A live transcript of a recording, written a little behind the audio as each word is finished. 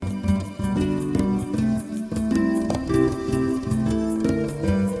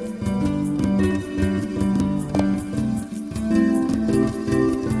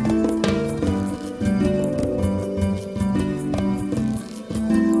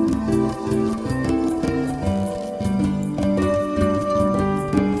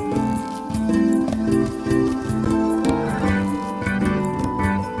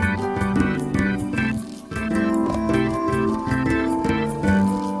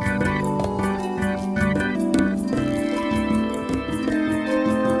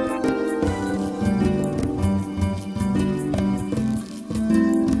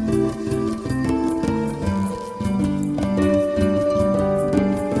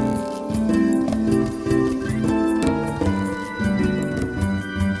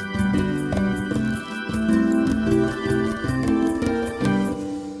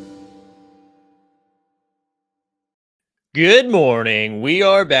Good morning. We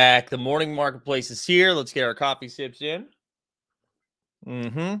are back. The morning marketplace is here. Let's get our coffee sips in.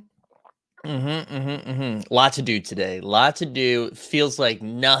 Lot to do today. Lot to do. Feels like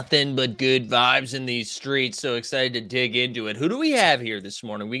nothing but good vibes in these streets. So excited to dig into it. Who do we have here this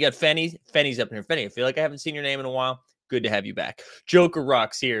morning? We got Fenny. Fenny's up here. Fenny, I feel like I haven't seen your name in a while. Good to have you back. Joker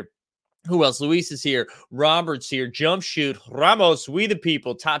Rock's here. Who else? Luis is here. Robert's here. Jump Shoot. Ramos. We the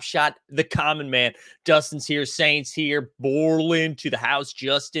people. Top Shot. The Common Man. Dustin's here. Saints here. Borland to the house.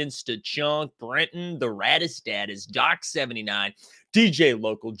 Justin. Stachunk. Brenton. The Raddest Dad is Doc 79. DJ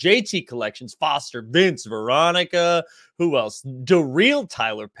Local. JT Collections. Foster. Vince. Veronica. Who else? The real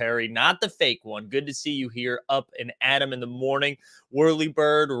Tyler Perry. Not the fake one. Good to see you here. Up and Adam in the morning. Whirly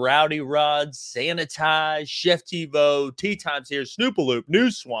Bird, Rowdy Rod, Sanitize, Chef Tivo, Tea Times here, Snoopaloop,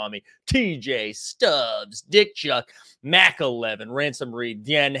 New Swami, TJ, Stubbs, Dick Chuck, Mac 11, Ransom Reed,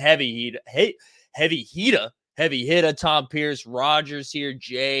 Den, Heavy Hitta, Tom Pierce, Rogers here,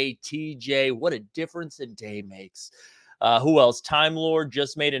 Jay, TJ. What a difference a day makes. Who else? Time Lord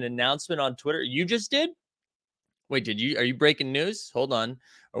just made an announcement on Twitter. You just did? Wait, are you breaking news? Hold on.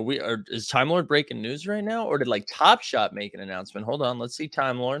 Is Time Lord breaking news right now? Or did like Top Shot make an announcement? Hold on. Let's see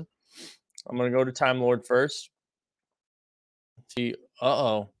Time Lord. I'm going to go to Time Lord first. Let's see.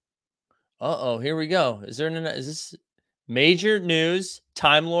 Here we go. Is this major news?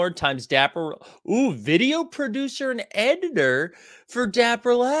 Time Lord times Dapper. Ooh, video producer and editor for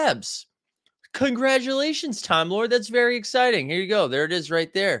Dapper Labs. Congratulations, Time Lord. That's very exciting. Here you go. There it is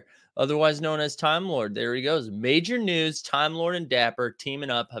right there. Otherwise known as Time Lord. There he goes. Major news. Time Lord and Dapper teaming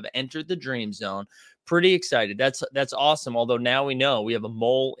up have entered the Dream Zone. Pretty excited. That's awesome. Although now we know we have a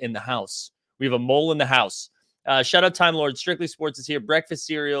mole in the house. Shout out Time Lord. Strictly Sports is here. Breakfast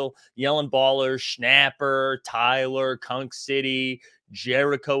Cereal, Yellen Baller, Schnapper, Tyler, Kunk City,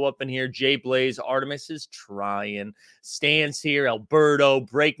 Jericho up in here, Jay Blaze, Artemis is trying. Stan's here, Alberto,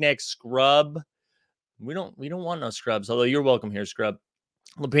 Breakneck, Scrub. We don't want no scrubs, although you're welcome here, Scrub.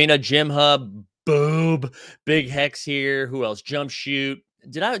 Lapina, Jim Hub, Boob, Big Hex here. Who else? Jump Shoot.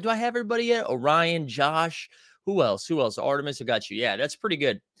 Do I have everybody yet? Orion, Josh. Who else? Artemis, I got you. Yeah, that's pretty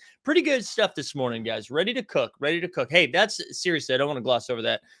good. Pretty good stuff this morning, guys. Ready to cook. Hey, that's seriously, I don't want to gloss over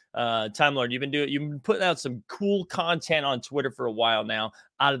that. Time Lord, you've been putting out some cool content on Twitter for a while now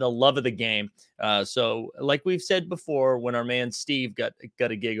out of the love of the game. So like we've said before, when our man Steve got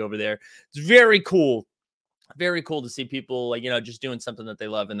a gig over there, it's very cool to see people like, just doing something that they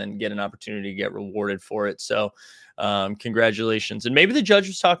love and then get an opportunity to get rewarded for it. So congratulations. And maybe the judge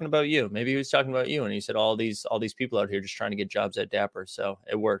was talking about you. Maybe he was talking about you and he said all these people out here just trying to get jobs at Dapper. So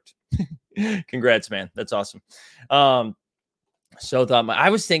it worked. Congrats, man. That's awesome. I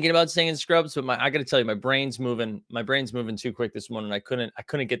was thinking about singing Scrubs, but I got to tell you, my brain's moving too quick this morning. I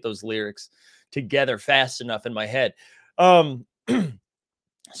couldn't get those lyrics together fast enough in my head.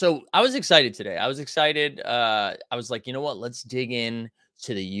 So I was excited today. I was like, you know what? Let's dig in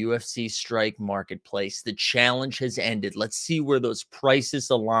to the UFC Strike marketplace. The challenge has ended. Let's see where those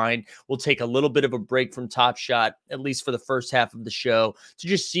prices align. We'll take a little bit of a break from Top Shot, at least for the first half of the show, to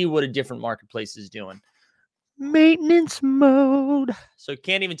just see what a different marketplace is doing. Maintenance mode. So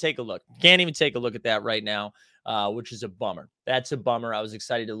can't even take a look at that right now, which is a bummer. That's a bummer. I was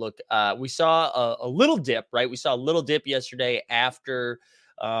excited to look. We saw a little dip, right? We saw a little dip yesterday after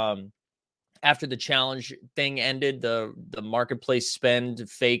the challenge thing ended, the marketplace spend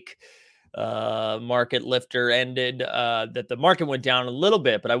fake market lifter ended, that the market went down a little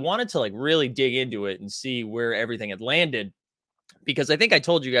bit, but I wanted to like really dig into it and see where everything had landed, because I think I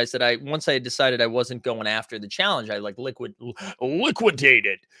told you guys that once I decided I wasn't going after the challenge, I like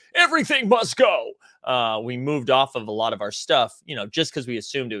liquidated. Everything must go. We moved off of a lot of our stuff, just because we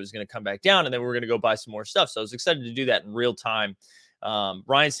assumed it was going to come back down and then we were going to go buy some more stuff. So I was excited to do that in real time.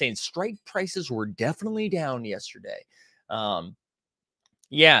 Ryan saying strike prices were definitely down yesterday.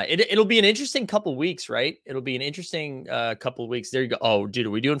 Yeah, it'll be an interesting couple weeks, right? It'll be an interesting couple of weeks. There you go. Oh, dude, are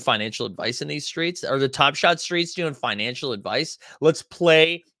we doing financial advice in these streets? Are the Top Shot streets doing financial advice? Let's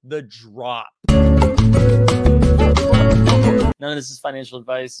play the drop. None of this is financial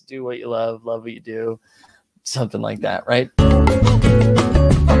advice. Do what you love what you do. Something like that, right?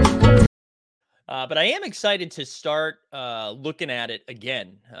 But I am excited to start looking at it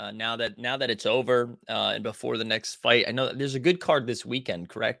again now that it's over and before the next fight. I know there's a good card this weekend,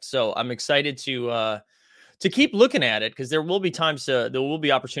 correct? So I'm excited to keep looking at it, because there will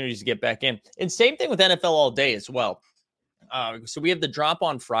be opportunities to get back in. And same thing with NFL All Day as well. So we have the drop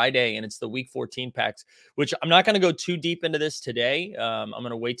on Friday, and it's the Week 14 packs, which I'm not going to go too deep into this today. I'm going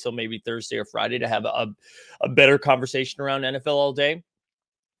to wait till maybe Thursday or Friday to have a better conversation around NFL All Day.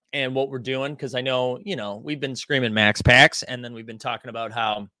 and what we're doing, because I know, we've been screaming max packs, and then we've been talking about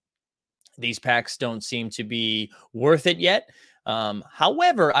how these packs don't seem to be worth it yet.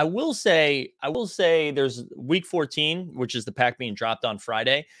 However, I will say there's week 14, which is the pack being dropped on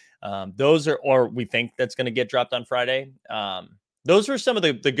Friday. Those are, or we think that's going to get dropped on Friday. Those are some of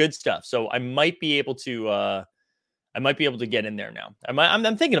the good stuff. So I might be able to get in there now.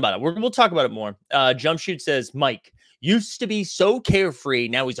 I'm thinking about it. We'll talk about it more. Jump Shoot says, Mike used to be so carefree.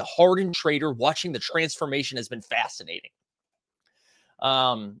 Now he's a hardened trader. Watching the transformation has been fascinating.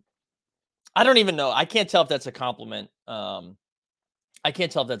 I don't even know. I can't tell if that's a compliment. I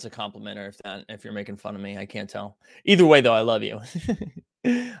can't tell if that's a compliment or if you're making fun of me. I can't tell. Either way, though, I love you.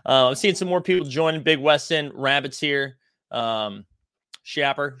 I'm seeing some more people joining. Big Weston Rabbits here.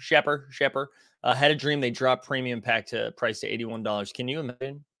 Shepper. Had a dream they dropped premium pack to price to $81. Can you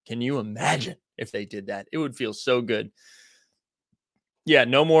imagine? Can you imagine if they did that? It would feel so good. Yeah,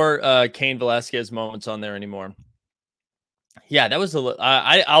 no more Cain Velasquez moments on there anymore. Yeah, that was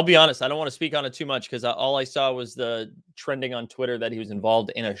I'll be honest. I don't want to speak on it too much because all I saw was the trending on Twitter that he was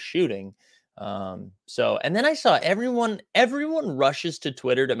involved in a shooting. And then I saw everyone rushes to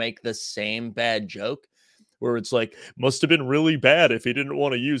Twitter to make the same bad joke where it's like, must have been really bad if he didn't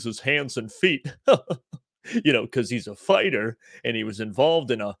want to use his hands and feet, because he's a fighter and he was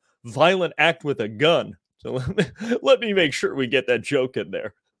involved in a violent act with a gun. So let me make sure we get that joke in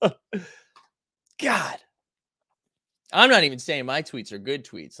there. God. I'm not even saying my tweets are good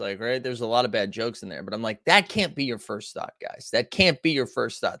tweets. Like, right, there's a lot of bad jokes in there, but I'm like, that can't be your first thought, guys. That can't be your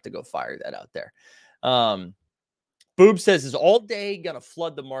first thought to go fire that out there. Boob says, is all day going to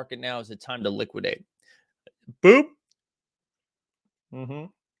flood the market now? Is it time to liquidate? Boob? Mm-hmm.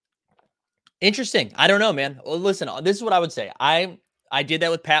 Interesting. I don't know, man. Well, listen, this is what I would say. I did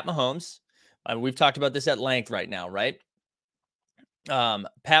that with Pat Mahomes. We've talked about this at length right now, right?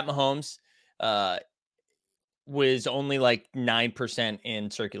 Pat Mahomes, was only like 9%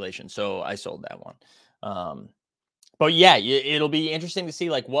 in circulation. So I sold that one. But yeah, it'll be interesting to see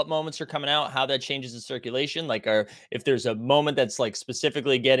like what moments are coming out, how that changes the circulation. Like, if there's a moment that's like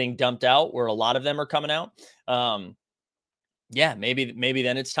specifically getting dumped out where a lot of them are coming out. Yeah, maybe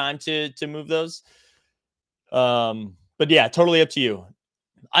then it's time to move those. But yeah, totally up to you.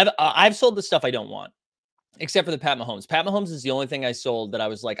 I've sold the stuff I don't want, except for the Pat Mahomes. Pat Mahomes is the only thing I sold that I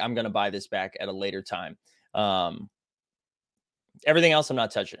was like, I'm going to buy this back at a later time. Everything else I'm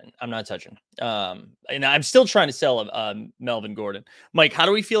not touching. And I'm still trying to sell Melvin Gordon. Mike, how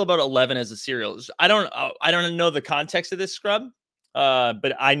do we feel about 11 as a serial? I don't know the context of this scrub,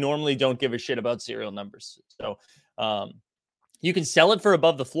 but I normally don't give a shit about serial numbers. So you can sell it for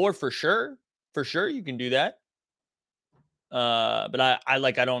above the floor for sure. For sure, you can do that. But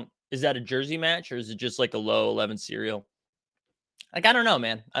I don't. Is that a jersey match or is it just like a low 11 serial? Like, I don't know,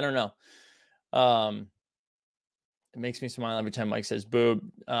 man. I don't know. It makes me smile every time Mike says boob.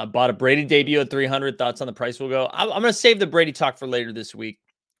 Bought a Brady debut at 300. Thoughts on the price will go. I'm going to save the Brady talk for later this week.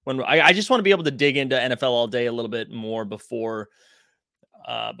 When I just want to be able to dig into NFL all day a little bit more before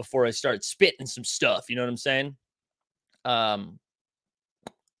I start spitting some stuff. You know what I'm saying?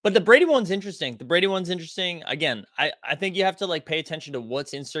 But the Brady one's interesting. Again, I think you have to like pay attention to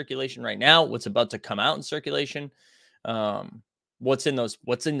what's in circulation right now, what's about to come out in circulation. What's in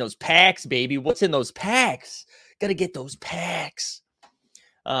those packs, baby? What's in those packs? Gotta get those packs.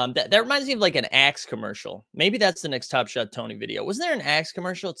 That reminds me of like an Axe commercial. Maybe that's the next Top Shot Tony video. Wasn't there an Axe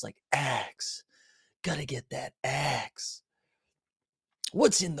commercial? It's like, Axe. Gotta get that Axe.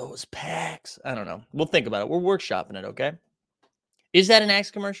 What's in those packs? I don't know. We'll think about it. We're workshopping it, okay? Is that an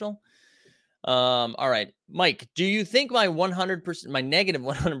Axe commercial? All right. Mike, do you think my negative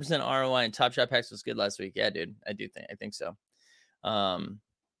 100% ROI in Top Shot packs was good last week? Yeah, dude. I think so.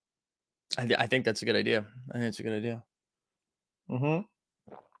 I think that's a good idea. Mm-hmm.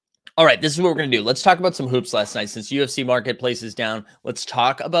 All right, this is what we're going to do. Let's talk about some hoops last night. Since UFC Marketplace is down, let's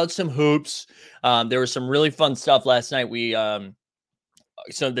talk about some hoops. There was some really fun stuff last night.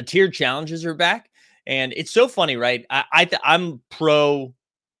 So the tiered challenges are back, and it's so funny, right? I'm pro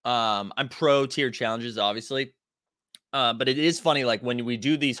tiered challenges, obviously. But it is funny, like when we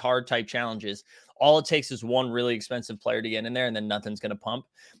do these hard type challenges, all it takes is one really expensive player to get in there, and then nothing's going to pump.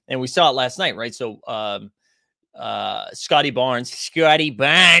 And we saw it last night, right? So Scotty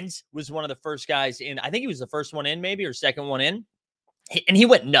Barnes was one of the first guys in. I think he was the first one in, maybe, or second one in. And he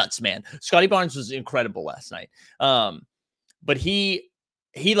went nuts, man. Scotty Barnes was incredible last night. But he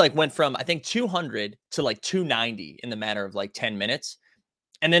like went from, I think, 200 to like 290 in the matter of like 10 minutes.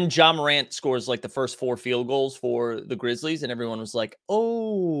 And then Ja Morant scores like the first 4 field goals for the Grizzlies. And everyone was like,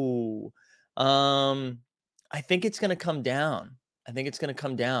 oh, I think it's going to come down. I think it's going to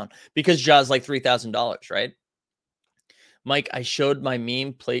come down because Ja's like $3,000, right? Mike, I showed my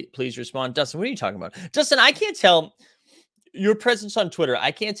meme. Please respond. Dustin, what are you talking about? Dustin, I can't tell your presence on Twitter.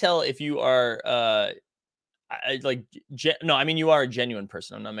 I can't tell if you are no, I mean, you are a genuine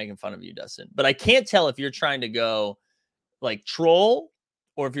person. I'm not making fun of you, Dustin, but I can't tell if you're trying to go like troll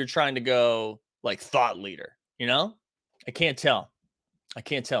or if you're trying to go like thought leader, you know? I can't tell.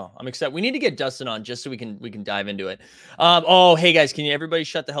 I'm excited. We need to get Dustin on just so we can dive into it. Oh, hey guys, can you everybody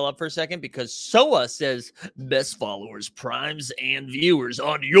shut the hell up for a second? Because Soa says best followers, primes, and viewers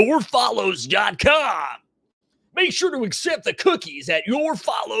on yourfollows.com. Make sure to accept the cookies at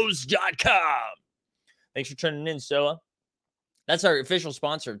yourfollows.com. Thanks for tuning in, Soa. That's our official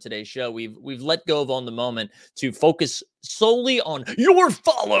sponsor of today's show. We've let go of On the Moment to focus solely on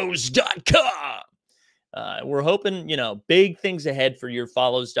yourfollows.com. We're hoping, big things ahead for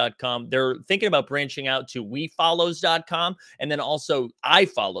yourfollows.com. They're thinking about branching out to wefollows.com and then also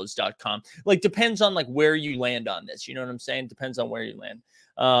ifollows.com. Like, depends on like where you land on this. You know what I'm saying? Depends on where you land.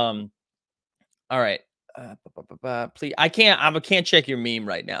 All right. Please, I can't check your meme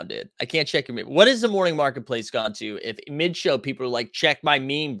right now, dude. I can't check your meme. What is the morning marketplace gone to if mid-show people are like, check my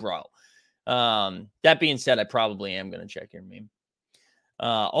meme, bro? That being said, I probably am going to check your meme.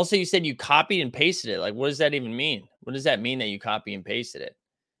 Also, you said you copied and pasted it. Like, what does that even mean? What does that mean that you copy and pasted it?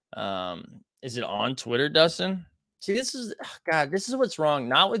 Is it on Twitter, Dustin? See, this is what's wrong.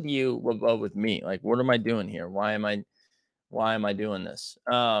 Not with you, but with me. Like, what am I doing here? Why am I doing this?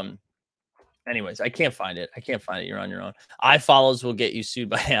 Anyways, I can't find it. You're on your own. iFollows will get you sued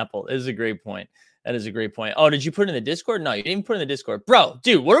by Apple. That is a great point. Oh, did you put it in the Discord? No, you didn't put it in the Discord. Bro,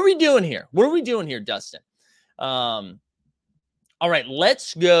 dude, what are we doing here? Dustin? All right,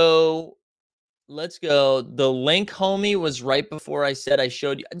 let's go. The link, homie, was right before I said I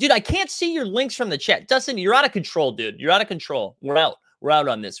showed you. Dude, I can't see your links from the chat. Dustin, you're out of control, dude. You're out of control. We're out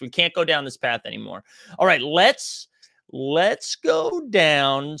on this. We can't go down this path anymore. All right, let's go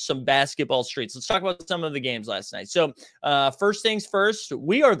down some basketball streets. Let's talk about some of the games last night. So first things first,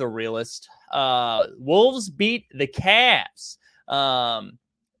 we are the realest. Wolves beat the Cavs.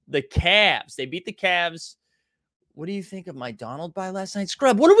 They beat the Cavs. What do you think of my Donald buy last night?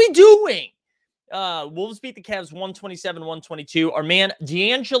 Scrub, what are we doing? Wolves beat the Cavs 127-122. Our man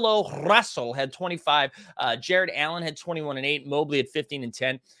D'Angelo Russell had 25. Jared Allen had 21 and 8. Mobley had 15 and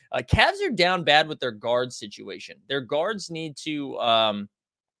 10. Cavs are down bad with their guard situation. Their guards need to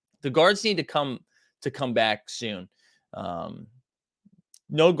come back soon.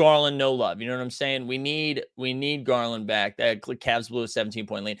 No Garland, no Love. You know what I'm saying? We need Garland back. That Cavs blew a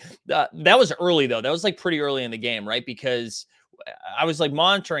 17-point lead. That was early though. That was like pretty early in the game, right? Because I was like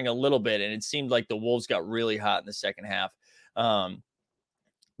monitoring a little bit, and it seemed like the Wolves got really hot in the second half. But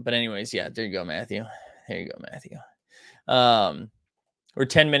anyways, yeah, there you go, Matthew. We're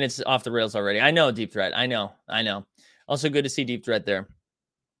 10 minutes off the rails already. I know, Deep Threat. I know. Also good to see Deep Threat there.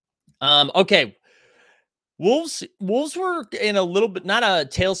 Okay. Wolves were in a little bit, not a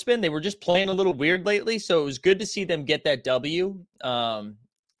tailspin. They were just playing a little weird lately. So it was good to see them get that W.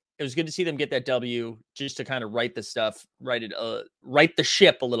 It was good to see them get that W just to kind of right the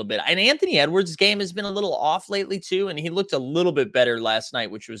ship a little bit. And Anthony Edwards' game has been a little off lately too, and he looked a little bit better last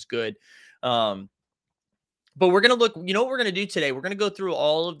night, which was good. But we're going to look, you know what we're going to do today? We're going to go through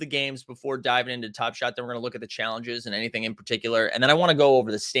all of the games before diving into Top Shot. Then we're going to look at the challenges and anything in particular. And then I want to go over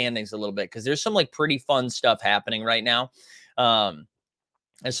the standings a little bit because there's some like pretty fun stuff happening right now.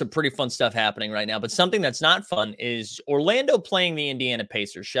 There's some pretty fun stuff happening right now, but something that's not fun is Orlando playing the Indiana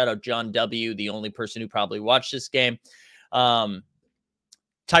Pacers. Shout out John W., the only person who probably watched this game.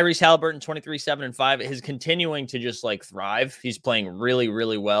 Tyrese Halliburton, 23-7-5, is continuing to just like thrive. He's playing really,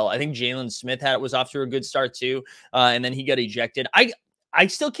 really well. I think Jalen Smith was off to a good start too, and then he got ejected. I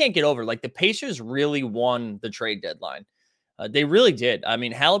still can't get over like the Pacers really won the trade deadline. They really did. I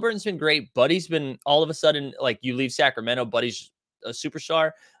mean, Halliburton's been great. Buddy's been all of a sudden like you leave Sacramento, Buddy's a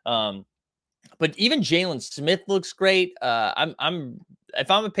superstar. But even Jalen Smith looks great. If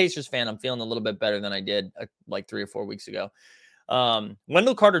I'm a Pacers fan, I'm feeling a little bit better than I did like 3 or 4 weeks ago.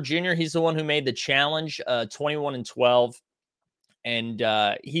 Wendell Carter Jr., he's the one who made the challenge, 21 and 12. And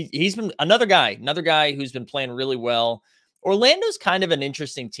he's been another guy who's been playing really well. Orlando's kind of an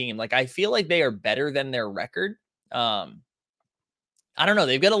interesting team. Like, I feel like they are better than their record. I don't know.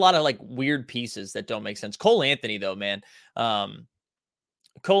 They've got a lot of like weird pieces that don't make sense. Cole Anthony, though, man.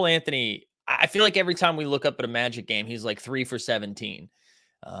 Cole Anthony, I feel like every time we look up at a Magic game, he's like 3 for 17.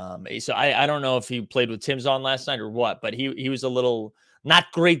 So I don't know if he played with Tim's on last night or what, but he was a little not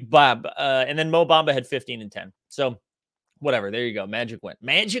great, Bob. And then Mo Bamba had 15 and 10. So whatever. There you go. Magic win.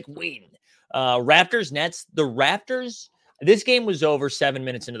 Raptors, Nets. The Raptors, This game was over 7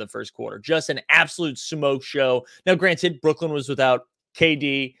 minutes into the first quarter. Just an absolute smoke show. Now, granted, Brooklyn was without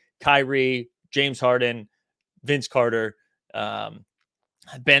KD, Kyrie, James Harden, Vince Carter,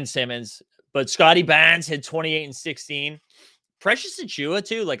 Ben Simmons, but Scotty Barnes had 28 and 16. Precious Achiuwa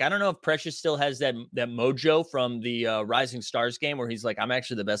too. Like, I don't know if Precious still has that mojo from the Rising Stars game where he's like, I'm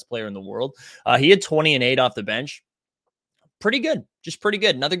actually the best player in the world. He had 20 and 8 off the bench. Pretty good. Just pretty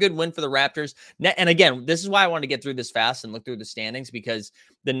good. Another good win for the Raptors. And again, this is why I wanted to get through this fast and look through the standings, because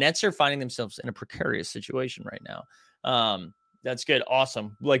the Nets are finding themselves in a precarious situation right now. That's good.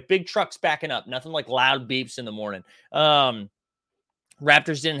 Awesome. Like big trucks backing up. Nothing like loud beeps in the morning.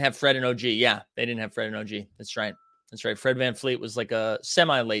 Raptors didn't have Fred and OG. Yeah, they didn't have Fred and OG. That's right. That's right. Fred VanVleet was like a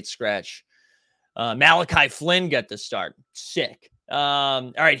semi-late scratch. Malachi Flynn got the start. Sick.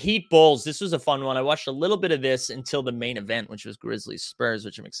 All right, Heat Bulls. This was a fun one. I watched a little bit of this until the main event, which was Grizzlies Spurs,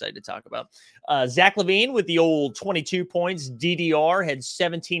 which I'm excited to talk about. Zach LaVine with the old 22 points. DDR had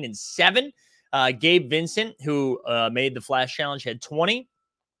 17 and 7. Gabe Vincent, who made the Flash Challenge, had 20.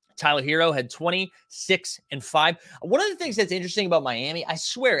 Tyler Hero had 26 and 5. One of the things that's interesting about Miami, I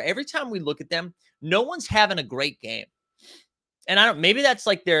swear, every time we look at them, no one's having a great game. And maybe that's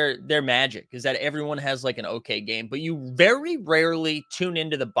like their magic, is that everyone has like an okay game, but you very rarely tune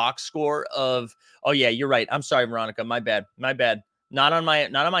into the box score of, oh yeah, you're right. I'm sorry, Veronica. My bad. Not on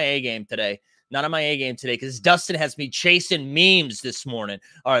my A game today. Not on my A game today, because Dustin has me chasing memes this morning.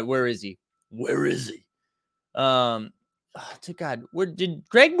 All right, where is he? Oh, to God, did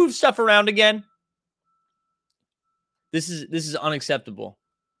Greg move stuff around again? This is unacceptable.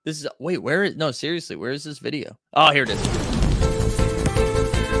 Seriously, where is this video? Oh, here it is.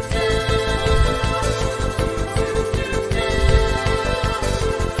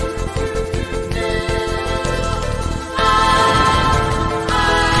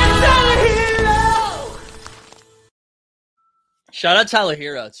 Shout out Tyler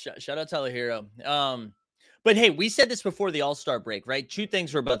Hero. Shout out Tyler Hero. But hey, we said this before the All-Star break, right? Two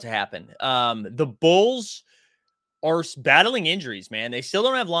things were about to happen. The Bulls are battling injuries, man. They still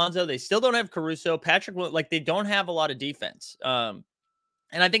don't have Lonzo. They still don't have Caruso. Patrick, like, they don't have a lot of defense. And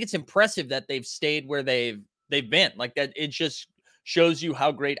I think it's impressive that they've stayed where they've been. Like, that, it just shows you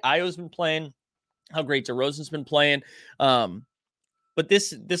how great Ayo's been playing, how great DeRozan's been playing. But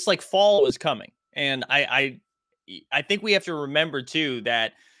this like fall is coming, and I think we have to remember too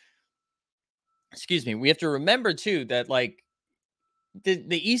that. We have to remember too that like the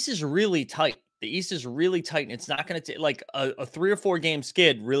East is really tight. The East is really tight, and it's not going to take like a 3 or 4 game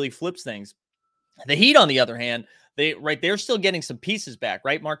skid really flips things. The Heat, on the other hand, they're still getting some pieces back,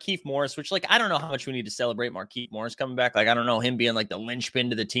 right? Markieff Morris, which, like, I don't know how much we need to celebrate Markieff Morris coming back. Like, I don't know him being like the linchpin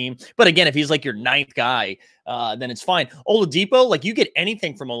to the team. But again, if he's like your 9th guy, then it's fine. Oladipo, like, you get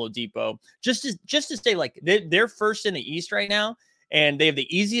anything from Oladipo. Just to say, like, they're first in the East right now, and they have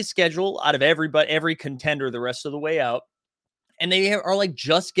the easiest schedule out of every contender the rest of the way out. And they are like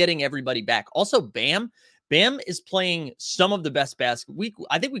just getting everybody back. Also, Bam is playing some of the best basketball.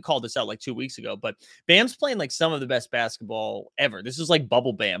 I think we called this out like 2 weeks ago, but Bam's playing like some of the best basketball ever. This is like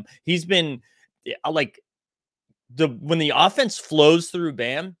bubble Bam. He's been like when the offense flows through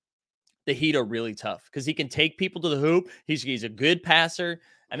Bam, the Heat are really tough because he can take people to the hoop. He's a good passer.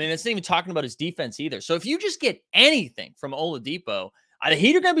 I mean, that's not even talking about his defense either. So if you just get anything from Oladipo, the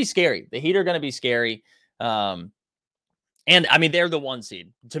Heat are going to be scary. The Heat are going to be scary. And I mean, they're the 1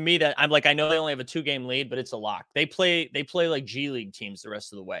 seed. To me, that I'm like, I know they only have a 2-game lead, but it's a lock. They play like G League teams the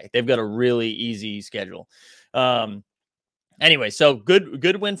rest of the way. They've got a really easy schedule. Anyway, so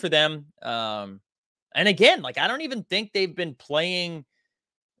good win for them. And again, like, I don't even think they've been playing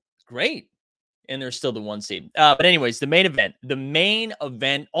great, and they're still the 1 seed. But anyways, the main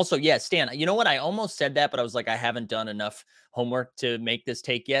event. Also, yeah, Stan, you know what? I almost said that, but I was like, I haven't done enough homework to make this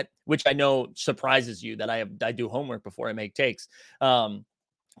take yet, which I know surprises you that I do homework before I make takes. But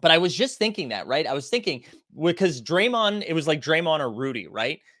I was just thinking that, right? I was thinking because Draymond, it was like Draymond or Rudy,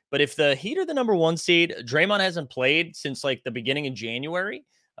 right? But if the Heat are the number 1 seed, Draymond hasn't played since like the beginning of January.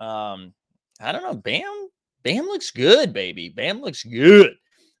 I don't know. Bam looks good, baby. Bam looks good.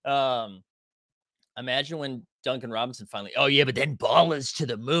 Imagine when Duncan Robinson finally, oh yeah, but then ballers to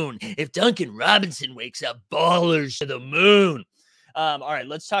the moon. If Duncan Robinson wakes up, ballers to the moon. All right,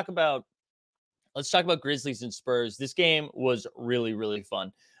 let's talk about Grizzlies and Spurs. This game was really, really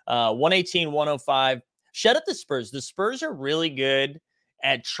fun. 118-105. Shout out the Spurs. The Spurs are really good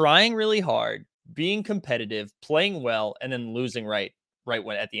at trying really hard, being competitive, playing well, and then losing right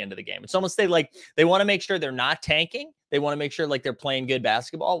when at the end of the game. It's almost they want to make sure they're not tanking. They want to make sure like they're playing good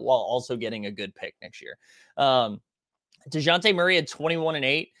basketball while also getting a good pick next year. DeJounte Murray had 21 and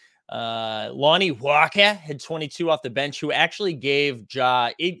 8. Lonnie Walker had 22 off the bench, who actually gave Ja.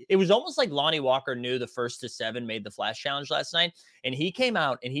 It was almost like Lonnie Walker knew the first to 7 made the flash challenge last night, and he came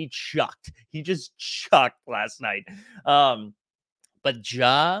out and he chucked. He just chucked last night. But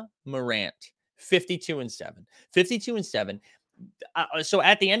Ja Morant, 52-7, 52-7. So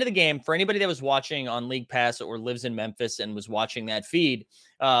at the end of the game, for anybody that was watching on League Pass or lives in Memphis and was watching that feed,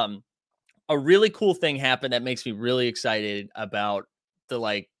 a really cool thing happened that makes me really excited about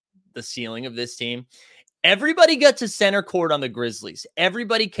the ceiling of this team. Everybody got to center court on the Grizzlies.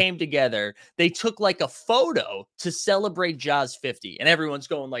 Everybody came together. They took like a photo to celebrate Ja's 50, and everyone's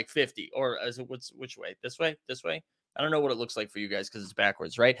going like 50 or which way? This way? This way? I don't know what it looks like for you guys because it's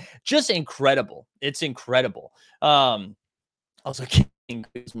backwards, right? Just incredible. It's incredible. Also,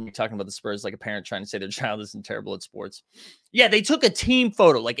 talking about the Spurs like a parent trying to say their child isn't terrible at sports. Yeah, they took a team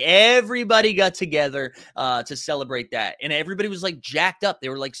photo. Like everybody got together to celebrate that. And everybody was like jacked up. They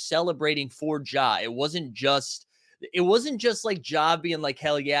were like celebrating for Ja. It wasn't just like Ja being like,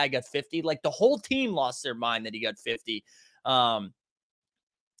 hell yeah, I got 50. Like the whole team lost their mind that he got 50. I'm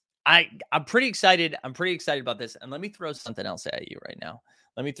pretty excited. I'm pretty excited about this. And let me throw something else at you right now.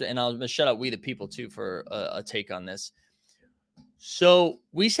 And I'm going to shut out We the People too for a take on this. So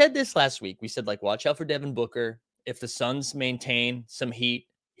we said this last week. We said, like, watch out for Devin Booker. If the Suns maintain some heat,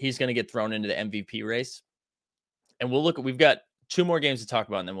 he's going to get thrown into the MVP race. And we've got 2 more games to talk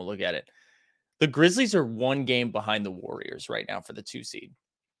about, and then we'll look at it. The Grizzlies are 1 game behind the Warriors right now for the 2 seed.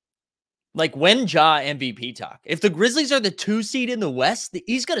 Like, when Ja MVP talk, if the Grizzlies are the 2 seed in the West,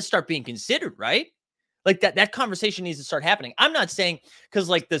 he's going to start being considered, right? Like that conversation needs to start happening. I'm not saying because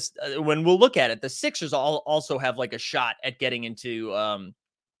like this, when we'll look at it, the Sixers also have like a shot at getting into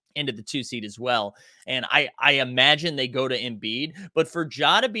the 2 seed as well. And I imagine they go to Embiid, but for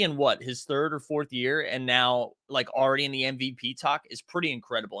Ja to be in his 3rd or 4th year and now like already in the MVP talk is pretty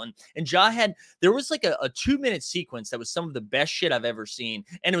incredible. And Ja there was like a 2-minute sequence that was some of the best shit I've ever seen.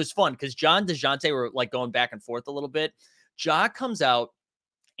 And it was fun because Ja and DeJounte were like going back and forth a little bit. Ja comes out.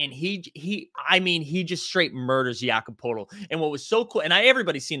 And he just straight murders Jakob Poeltl. And what was so cool, and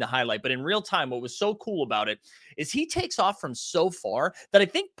everybody's seen the highlight, but in real time, what was so cool about it is he takes off from so far that I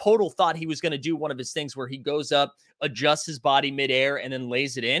think Poeltl thought he was going to do one of his things where he goes up, adjusts his body midair, and then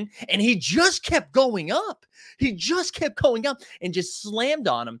lays it in. And he just kept going up. He just kept going up and just slammed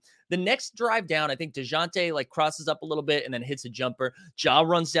on him. The next drive down, I think DeJounte like crosses up a little bit and then hits a jumper. Ja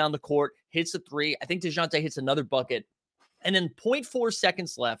runs down the court, hits a 3. I think DeJounte hits another bucket. And then 0.4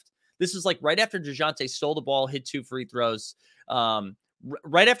 seconds left. This is like right after DeJounte stole the ball, hit 2 free throws.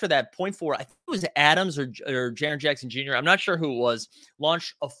 Right after that, 0.4, I think it was Adams or Jaren Jackson Jr., I'm not sure who it was,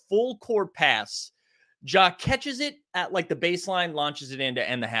 launched a full court pass. Ja catches it at like the baseline, launches it in to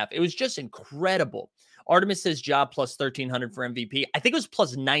end the half. It was just incredible. Artemis says Ja plus 1,300 for MVP. I think it was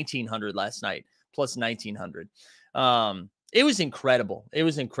plus 1,900 last night, plus 1,900. It was incredible. It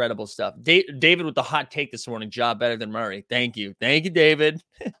was incredible stuff. David with the hot take this morning, Ja better than Murray. Thank you. Thank you, David.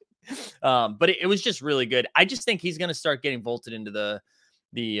 But it was just really good. I just think he's going to start getting vaulted into the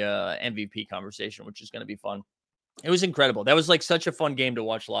MVP conversation, which is going to be fun. It was incredible. That was like such a fun game to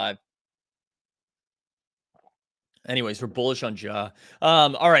watch live. Anyways, we're bullish on Ja.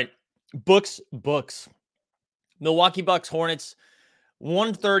 All right. Books. Milwaukee Bucks, Hornets,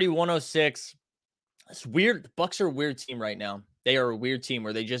 130-106. It's weird. The Bucks are a weird team right now. They are a weird team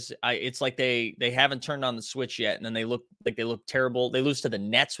where it's like they haven't turned on the switch yet. And then they look terrible. They lose to the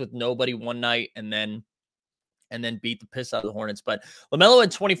Nets with nobody one night and then beat the piss out of the Hornets. But LaMelo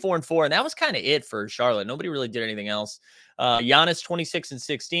had 24-4, and that was kind of it for Charlotte. Nobody really did anything else. Giannis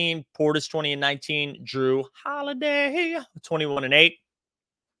 26-16, Portis 20-19, Drew Holiday 21-8.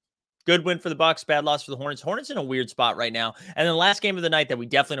 Good win for the Bucks, bad loss for the Hornets. Hornets in a weird spot right now. And then last game of the night that we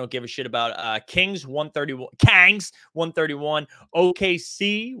definitely don't give a shit about, Kings 131,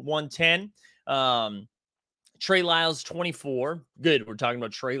 OKC 110. Trey Lyles 24. Good. We're talking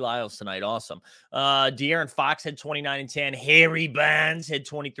about Trey Lyles tonight. Awesome. De'Aaron Fox had 29 and 10. Harry Barnes had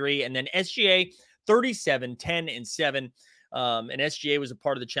 23. And then SGA 37, 10 and 7. And SGA was a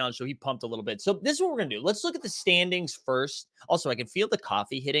part of the challenge, so he pumped a little bit. So this is what we're going to do. Let's look at the standings first. Also, I can feel the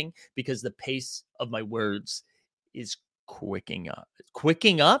coffee hitting because the pace of my words is quickening up.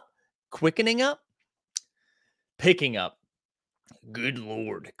 Picking up. Good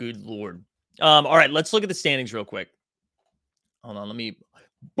Lord. All right, let's look at the standings real quick. Hold on, let me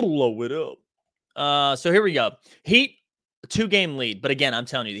blow it up. So here we go. Heat, 2-game lead. But again, I'm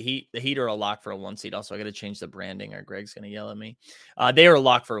telling you, the Heat are a lock for a 1 seed. Also, I got to change the branding or Greg's going to yell at me. They are a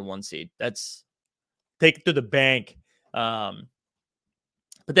lock for a 1 seed. That's take it to the bank. But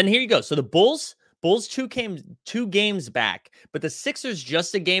then here you go. So the Bulls Bulls two games back, but the Sixers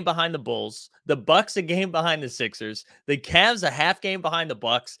just a game behind the Bulls, the Bucks a game behind the Sixers, the Cavs a half game behind the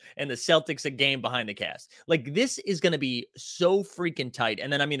Bucks, and the Celtics a game behind the Cavs. Like, this is going to be so freaking tight.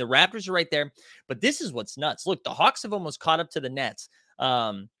 And then, I mean, the Raptors are right there, but this is what's nuts. Look, the Hawks have almost caught up to the Nets.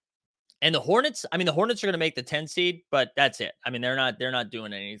 And the Hornets, I mean, the Hornets are going to make the 10 seed, but that's it. I mean, they're not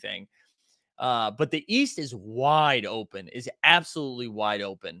doing anything. But the East is wide open, is absolutely wide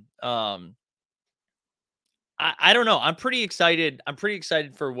open. I don't know. I'm pretty excited. I'm pretty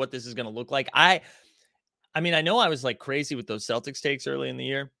excited for what this is going to look like. I mean, I know I was like crazy with those Celtics takes early in the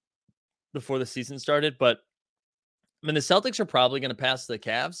year before the season started, but I mean, the Celtics are probably going to pass the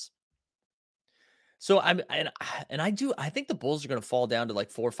Cavs. So I think the Bulls are going to fall down to like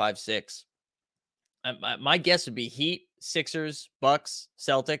 4, 5, 6. My guess would be Heat, Sixers, Bucks,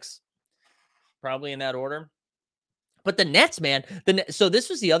 Celtics, probably in that order. But the Nets, man, so this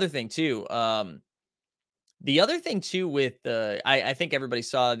was the other thing too. The other thing too with I think everybody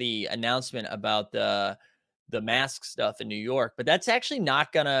saw the announcement about the mask stuff in New York, but that's actually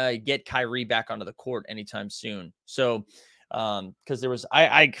not gonna get Kyrie back onto the court anytime soon. So, because there was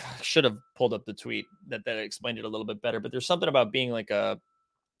I should have pulled up the tweet that explained it a little bit better, but there's something about being like an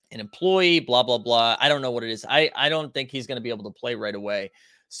employee, blah blah blah. I don't know what it is. I don't think he's gonna be able to play right away.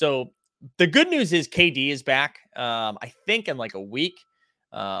 So the good news is KD is back. I think in like a week.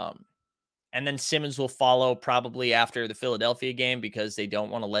 And then Simmons will follow probably after the Philadelphia game because they don't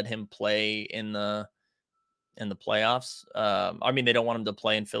want to let him play in the playoffs. I mean, they don't want him to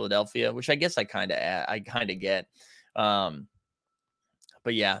play in Philadelphia, which I guess I kind of get. But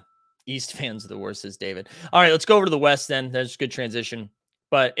yeah, East fans are the worst, says David. All right, let's go over to the West then. There's a good transition.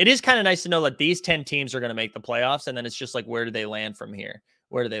 But it is kind of nice to know that these 10 teams are going to make the playoffs, and then it's just like, where do they land from here?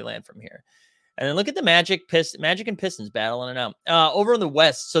 And then look at the Magic and Pistons battling it out. Over in the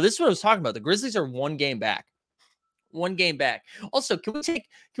West. So this is what I was talking about. The Grizzlies are 1 game back. Also, can we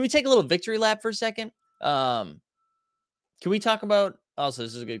take a little victory lap for a second? Can we talk about, also,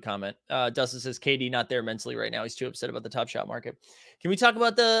 this is a good comment. Dustin says KD not there mentally right now. He's too upset about the Top Shot market. Can we talk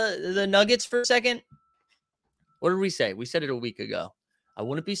about the Nuggets for a second? What did we say? We said it a week ago. I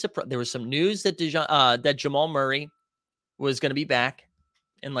wouldn't be surprised. There was some news that that Jamal Murray was going to be back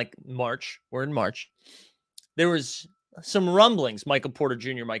in like March. We're in March. There was some rumblings Michael Porter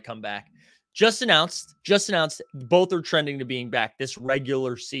Jr. might come back. Just announced. Both are trending to being back this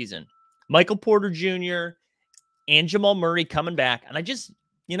regular season. Michael Porter Jr. and Jamal Murray coming back. And I just,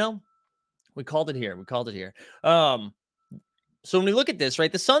 we called it here. So when we look at this,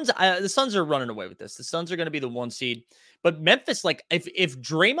 right, the Suns are running away with this. The Suns are going to be the 1 seed. But Memphis, like, if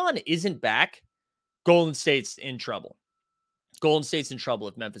Draymond isn't back, Golden State's in trouble.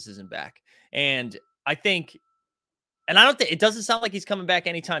 If Memphis isn't back. And I think, and I don't think, it doesn't sound like he's coming back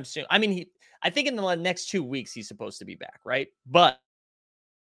anytime soon. I mean, I think in the next 2 weeks, he's supposed to be back, right? But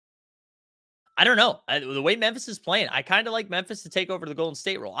I don't know. The way Memphis is playing, I kind of like Memphis to take over the Golden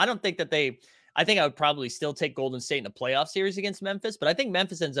State role. I don't think that I think I would probably still take Golden State in the playoff series against Memphis, but I think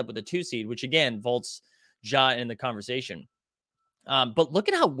Memphis ends up with a 2 seed, which again, vaults Ja in the conversation. But look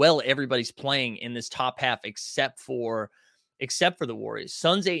at how well everybody's playing in this top half, except for the Warriors.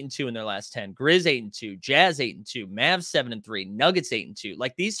 Suns 8-2 in their last 10, Grizz 8-2, Jazz 8-2, Mavs 7-3, Nuggets 8-2.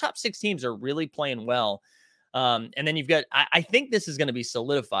 Like, these top 6 teams are really playing well. And then you've got, I think this is going to be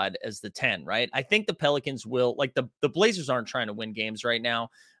solidified as the 10, right? I think the Pelicans will, like, the Blazers aren't trying to win games right now.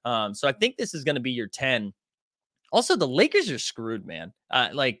 So I think this is going to be your 10. Also, the Lakers are screwed, man.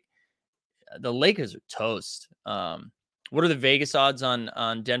 The Lakers are toast. What are the Vegas odds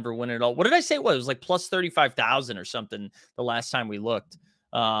on Denver winning it all? What did I say? It was like plus 35,000 or something the last time we looked.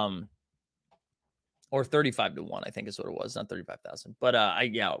 Or 35 to 1, I think is what it was, not 35,000. But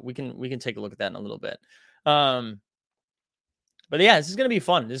we can take a look at that in a little bit. But yeah, this is gonna be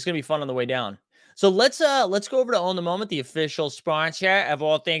fun. On the way down. So let's go over to Own the Moment, the official sponsor of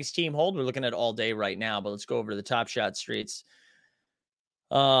all things Team Hold. We're looking at all day right now, but let's go over to the Top Shot streets.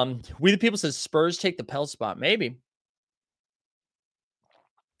 We the People says Spurs take the Pell spot, maybe.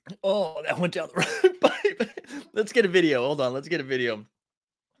 Oh, that went down the right pipe. Let's get a video. Hold on, let's get a video.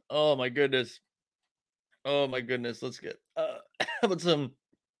 Oh my goodness. Let's get how about some.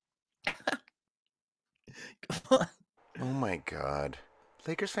 Come on. Oh my God.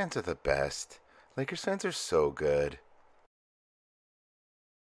 Lakers fans are the best. Lakers fans are so good.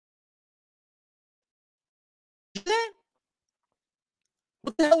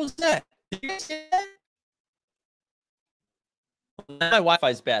 What the hell was that? Did you see that? My Wi-Fi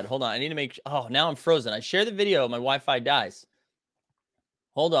is bad. Hold on. I need to make. Oh, now I'm frozen. I share the video. My Wi-Fi dies.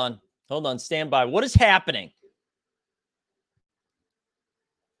 Hold on. Stand by. What is happening?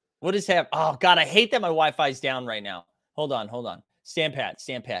 What is happening? Oh, God, I hate that my Wi-Fi is down right now. Hold on. Stand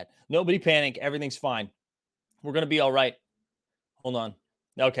pat. Nobody panic. Everything's fine. We're going to be all right. Hold on.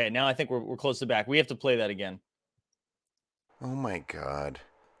 Okay, now I think we're close to back. We have to play that again. Oh my God.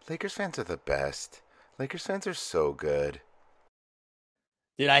 Lakers fans are the best. Lakers fans are so good.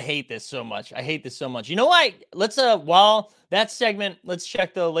 Dude, I hate this so much. You know why? Let's while that segment, let's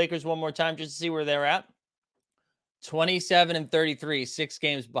check the Lakers one more time just to see where they're at. 27-33, 6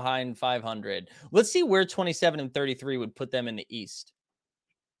 games behind 500. Let's see where 27-33 would put them in the East.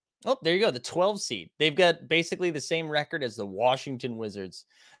 Oh, there you go. The 12 seed. They've got basically the same record as the Washington Wizards.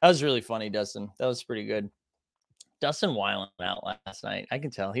 That was really funny, Dustin. That was pretty good. Dustin wiling out last night. I can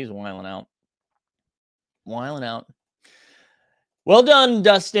tell he's wiling out. Well done,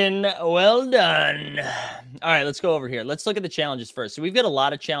 Dustin. Well done. All right, let's go over here. Let's look at the challenges first. So we've got a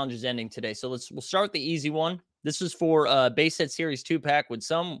lot of challenges ending today. So we'll start with the easy one. This is for base set series 2-pack.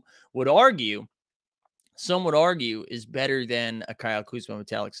 Some would argue is better than a Kyle Kuzma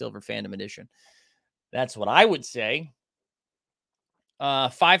Metallic Silver Fandom Edition. That's what I would say.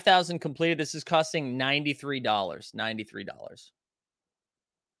 5,000 completed. This is costing $93. $93.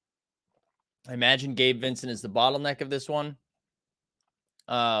 I imagine Gabe Vincent is the bottleneck of this one.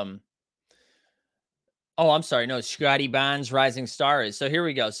 Oh, I'm sorry. No, Scotty Barnes, Rising Star is. So here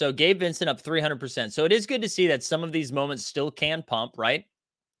we go. So Gabe Vincent up 300%. So it is good to see that some of these moments still can pump, right?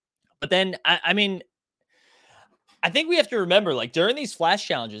 But then, I mean, I think we have to remember, like during these flash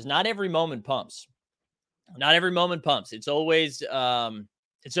challenges, not every moment pumps. It's always the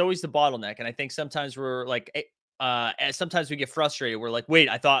bottleneck. And I think sometimes we're like, sometimes we get frustrated. We're like, wait,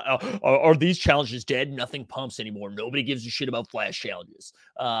 I thought, are these challenges dead? Nothing pumps anymore. Nobody gives a shit about flash challenges.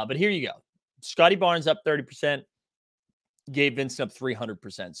 But here you go. Scotty Barnes up 30%. Gabe Vincent up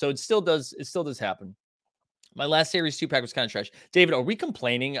 300%. So it still does happen. My last series 2-pack was kind of trash. David, are we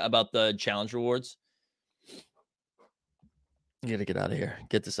complaining about the challenge rewards? You got to get out of here.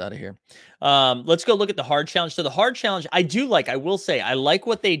 Get this out of here. Let's go look at the hard challenge. So the hard challenge, I will say, I like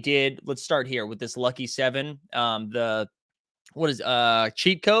what they did. Let's start here with this Lucky 7.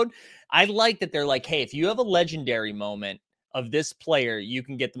 Cheat code. I like that they're like, hey, if you have a legendary moment of this player, you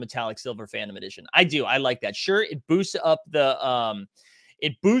can get the Metallic Silver Phantom Edition. I do. I like that. Sure, it boosts up the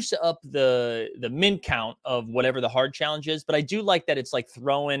min count of whatever the hard challenge is, but I do like that it's like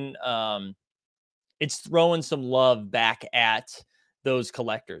throwing some love back at those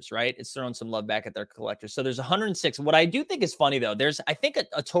collectors, right? It's throwing some love back at their collectors. So there's 106. What I do think is funny though, there's I think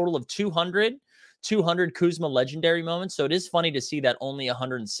a total of 200 Kuzma legendary moments. So it is funny to see that only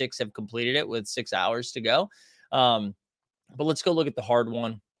 106 have completed it with 6 hours to go. But let's go look at the hard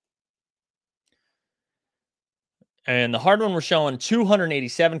one. And the hard one, we're showing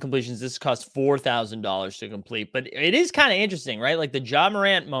 287 completions. This costs $4,000 to complete. But it is kind of interesting, right? Like the Ja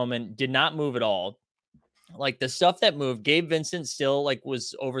Morant moment did not move at all. Like the stuff that moved, Gabe Vincent still like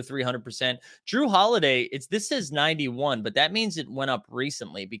was over 300%. Drew Holiday, this says 91, but that means it went up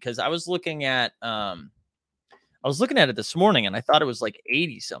recently because I was looking at it this morning and I thought it was like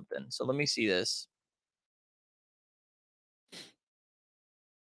 80 something. So let me see this.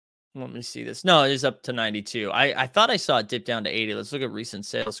 Let me see this. No, it is up to 92. I thought I saw it dip down to 80. Let's look at recent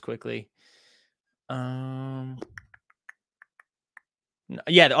sales quickly.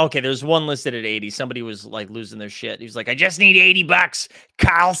 Yeah, okay, there's one listed at 80. Somebody was like losing their shit. He was like, I just need $80.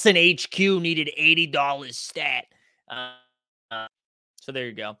 Carlson HQ needed $80 stat. So there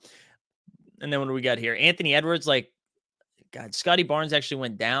you go. And then what do we got here? Anthony Edwards, like, God, Scotty Barnes actually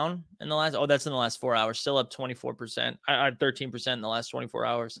went down in the last. Oh, that's in the last 4 hours. Still up 24%. 13% in the last 24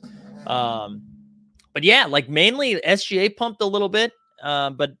 hours. But yeah, like mainly SGA pumped a little bit,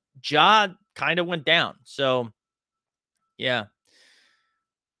 but Ja kind of went down. So yeah,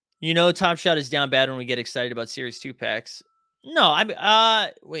 Top Shot is down bad when we get excited about Series 2-packs. No,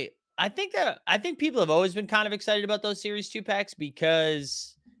 wait. I think people have always been kind of excited about those Series 2-packs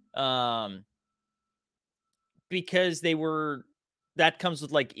because that comes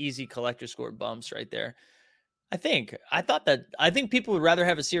with like easy collector score bumps right there. I think people would rather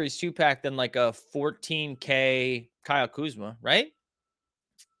have a Series 2-pack than like a 14K Kyle Kuzma, right?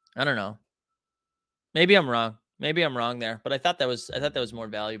 I don't know. Maybe I'm wrong there, but I thought that was more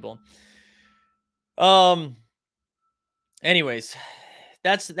valuable. Anyways,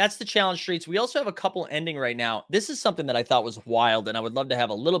 that's the challenge streets. We also have a couple ending right now. This is something that I thought was wild, and I would love to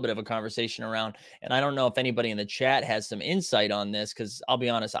have a little bit of a conversation around. And I don't know if anybody in the chat has some insight on this, because I'll be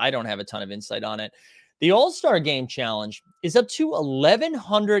honest, I don't have a ton of insight on it. The All-Star Game Challenge is up to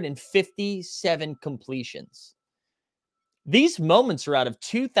 1,157 completions. These moments are out of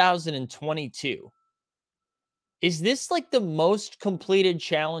 2022. Is this like the most completed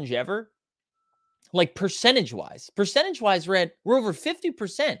challenge ever? Like percentage wise, Red, we're over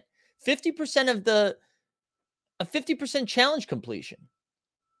 50%. 50% of a 50% challenge completion.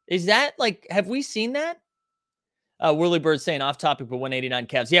 Is that like, have we seen that? Whirly Bird saying off topic, but 189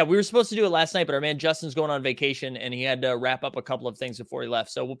 Cavs. Yeah, we were supposed to do it last night, but our man Justin's going on vacation and he had to wrap up a couple of things before he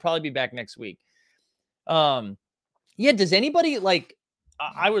left. So we'll probably be back next week. Yeah, does anybody like,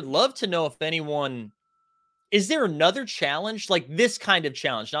 I would love to know if anyone, is there another challenge like this kind of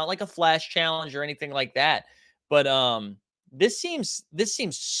challenge, not like a flash challenge or anything like that, but this seems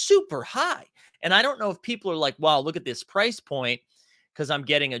super high. And I don't know if people are like, wow, look at this price point, because I'm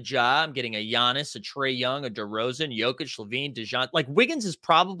getting a Ja, I'm getting a Giannis, a Trae Young, a DeRozan, Jokic, Levine, DeJounte. Like Wiggins is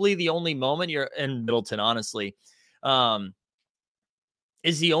probably the only moment you're in Middleton, honestly.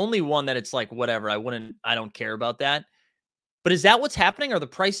 Is the only one that it's like, whatever, I don't care about that. But is that what's happening? Are the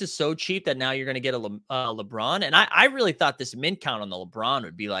prices so cheap that now you're going to get a LeBron? And I really thought this mint count on the LeBron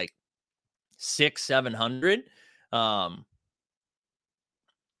would be like 600-700.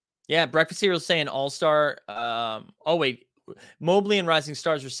 Yeah, Breakfast Cereal saying All-Star. Oh, wait. Mobley and Rising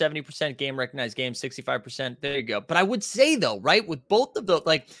Stars were 70% game recognized game, 65%. There you go. But I would say, though, right, with both of those,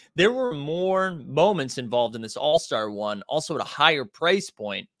 like there were more moments involved in this All-Star one, also at a higher price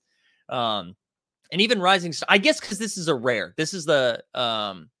point. And even Rising Star, I guess because this is a rare. This is the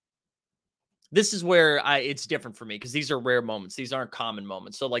this is where it's different for me because these are rare moments. These aren't common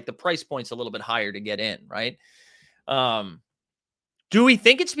moments. So like the price point's a little bit higher to get in, right? Do we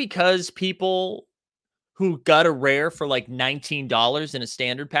think it's because people who got a rare for like $19 in a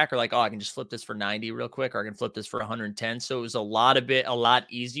standard pack are like, oh, I can just flip this for 90 real quick, or I can flip this for 110. So it was a lot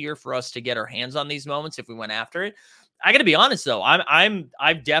easier for us to get our hands on these moments if we went after it. I got to be honest though, I'm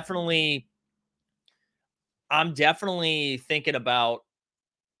definitely thinking about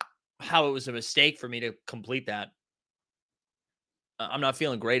how it was a mistake for me to complete that. I'm not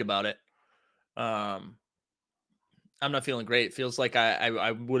feeling great about it. I'm not feeling great. It feels like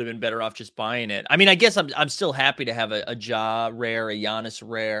I would have been better off just buying it. I mean, I guess I'm still happy to have a Ja rare, a Giannis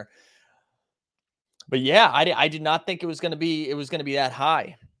rare. But yeah, I did not think it was going to be that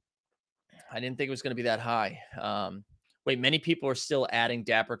high. I didn't think it was going to be that high. Wait, many people are still adding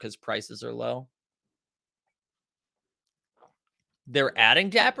Dapper because prices are low. They're adding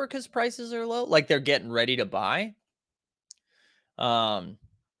Dapper because prices are low? Like they're getting ready to buy? I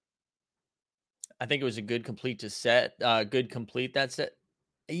think it was a good complete to set. Good complete that set.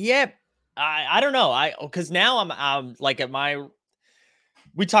 Yeah, I don't know. Because now I'm like at my.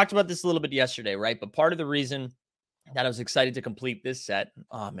 We talked about this a little bit yesterday, right? But part of the reason that I was excited to complete this set.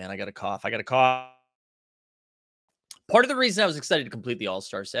 Oh man, I got a cough. Part of the reason I was excited to complete the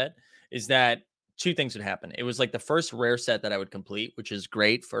All-Star set is that two things would happen. It was like the first rare set that I would complete, which is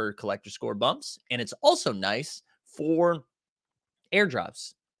great for collector score bumps, and it's also nice for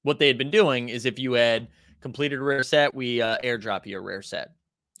airdrops. What they had been doing is if you had completed a rare set, we airdrop you a rare set.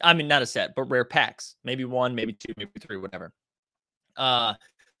 I mean, not a set, but rare packs. Maybe one, maybe two, maybe three, whatever.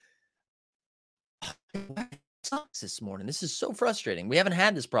 Sucks this morning. This is so frustrating. We haven't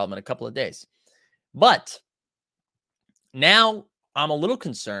had this problem in a couple of days. But now I'm a little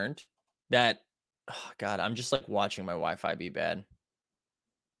concerned that, oh God, I'm just like watching my Wi-Fi be bad.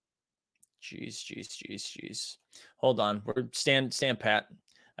 Jeez. Hold on. We're stand pat.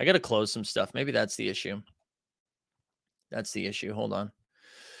 I got to close some stuff. Maybe that's the issue. Hold on.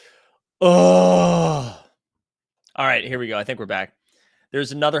 Oh. All right, here we go. I think we're back.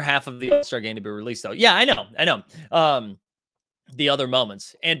 There's another half of the All-Star game to be released, though. Yeah, I know. The other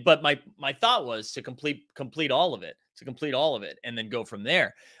moments. But my thought was to complete all of it, and then go from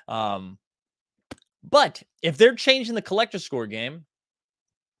there. But if they're changing the collector score game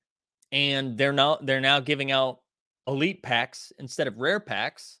and they're now giving out elite packs instead of rare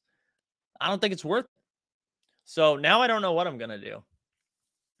packs, I don't think it's worth it. So now I don't know what I'm gonna do.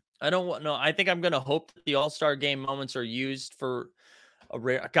 I don't know. I think I'm gonna hope that the All-Star game moments are used for a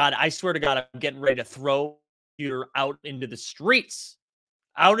rare. God, I swear to God, I'm getting ready to throw computer out into the streets.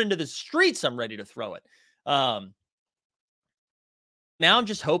 I'm ready to throw it. Now I'm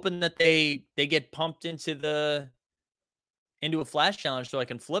just hoping that they get pumped into a flash challenge so I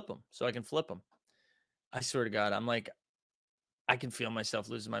can flip them. I swear to God, I'm like, I can feel myself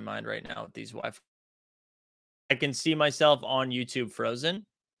losing my mind right now with these Wi-Fi. I can see myself on YouTube frozen.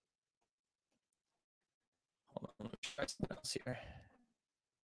 Hold on, let me try something else here.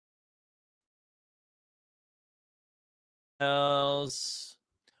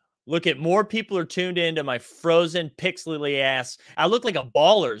 Look at more people are tuned into my frozen pixely ass. I look like a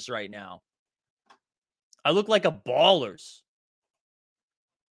Ballers right now.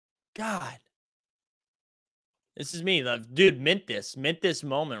 God. This is me, dude. Mint this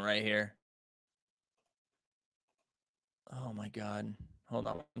moment right here. Oh my god! Hold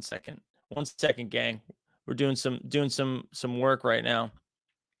on 1 second. 1 second, gang. We're doing some work right now.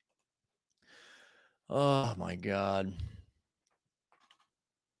 Oh my god!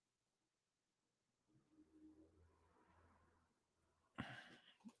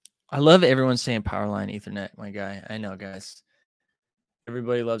 I love everyone saying Powerline Ethernet, my guy. I know, guys.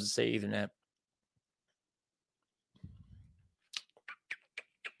 Everybody loves to say Ethernet.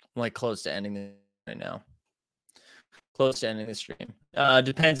 I'm like close to ending it right now. Close to ending the stream.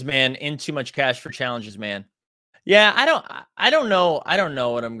 Depends, man. In too much cash for challenges, man. Yeah, I don't know. I don't know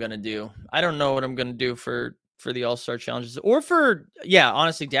what I'm gonna do. I don't know what I'm gonna do for the All-Star challenges or for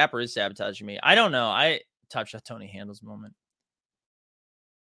honestly, Dapper is sabotaging me. I don't know. Top Shot Tony handles moment.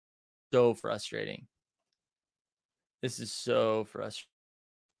 So frustrating. This is so frustrating.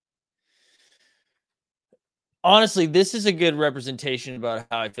 Honestly, this is a good representation about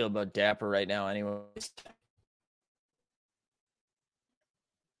how I feel about Dapper right now, anyways.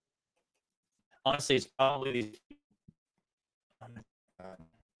 Honestly, it's probably these. Oh my God.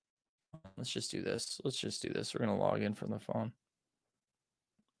 Let's just do this. We're going to log in from the phone.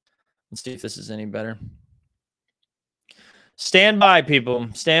 Let's see if this is any better. Stand by, people.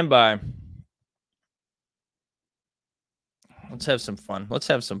 Stand by. Let's have some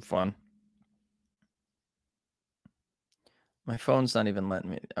fun. My phone's not even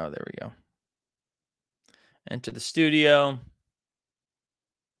letting me. Oh, there we go. Enter the studio.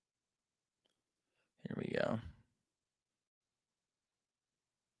 Here we go.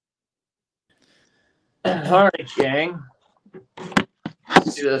 All right, gang.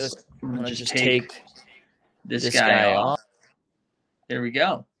 Let's do this. I'm going to just take this guy off. There we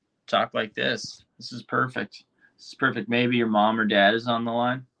go. Talk like this. This is perfect. Maybe your mom or dad is on the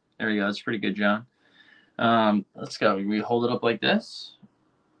line. There we go. That's pretty good, John. Let's go. We hold it up like this.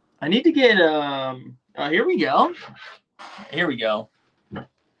 I need to get here we go.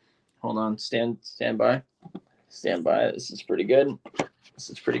 Hold on. Stand by. This is pretty good.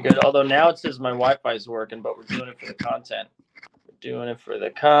 Although now it says my Wi-Fi is working, but we're doing it for the content.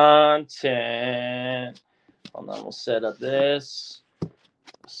 Hold on. We'll set up this.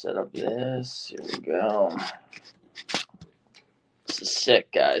 Here we go. This is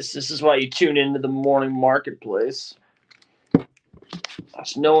sick, guys. This is why you tune into the morning marketplace.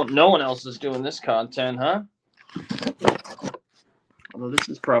 No one else is doing this content, huh? Although this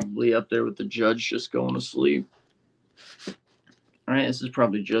is probably up there with the judge just going to sleep. All right, this is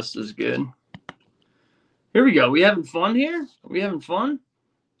probably just as good. Here we go. We having fun here?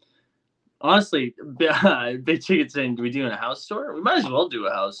 Honestly, Big Ticket saying, do we do a house tour? We might as well do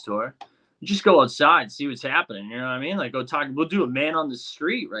a house tour. Just go outside, see what's happening. You know what I mean? Like, go talk. We'll do a man on the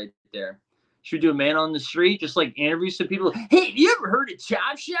street right there. Should we do a man on the street? Just like interview some people. Hey, you ever heard of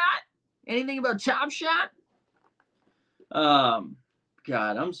Chop Shot? Anything about Chop Shot? God,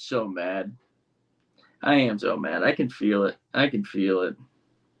 I'm so mad. I am so mad. I can feel it.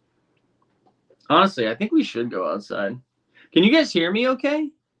 Honestly, I think we should go outside. Can you guys hear me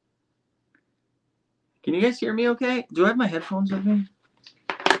okay? Do I have my headphones with me?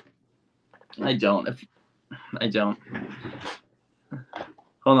 I don't.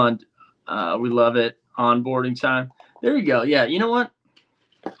 Hold on. We love it. Onboarding time. There we go. Yeah, you know what?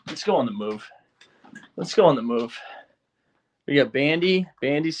 Let's go on the move. We got Bandy.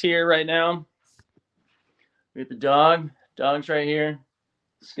 Bandy's here right now. We got the dog. Dog's right here.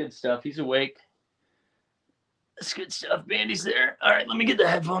 It's good stuff. He's awake. It's good stuff. Bandy's there. All right, let me get the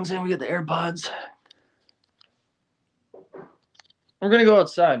headphones in. We got the AirPods. We're going to go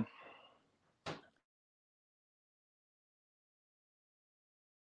outside.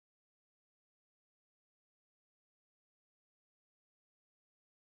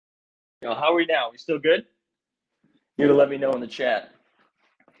 Yo, how are we now? We still good? You gotta let me know in the chat.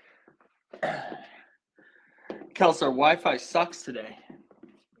 Kels, our Wi-Fi sucks today.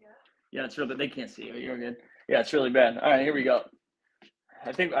 Yeah, it's real bad. They can't see you. You're good. Yeah, it's really bad. All right, here we go.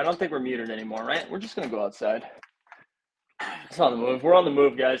 I don't think we're muted anymore, right? We're just gonna go outside. It's on the move. We're on the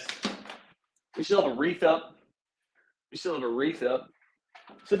move, guys. We still have a wreath up.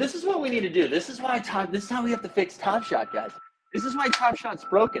 So this is what we need to do. This is how we have to fix Top Shot, guys. This is why Top Shot's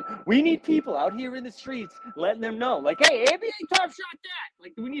broken. We need people out here in the streets letting them know, like, hey, ABA Top Shot that.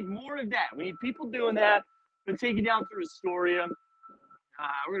 Like, we need more of that. We need people doing that. We're taking down through Astoria.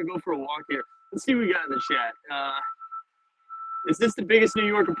 We're going to go for a walk here. Let's see what we got in the chat. Is this the biggest New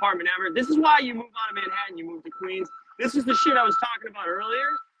York apartment ever? This is why you move out of Manhattan, you move to Queens. This is the shit I was talking about earlier.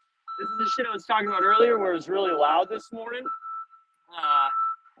 Where it was really loud this morning.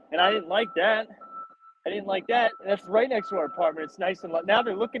 And I didn't like that. I didn't like that. And that's right next to our apartment. It's nice and now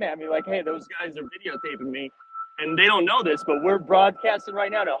they're looking at me like, hey, those guys are videotaping me. And they don't know this, but we're broadcasting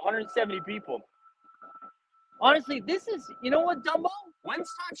right now to 170 people. Honestly, this is, you know what, Dumbo? When's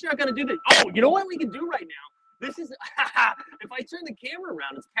Top Shot going to do this? Oh, you know what we can do right now? This is, if I turn the camera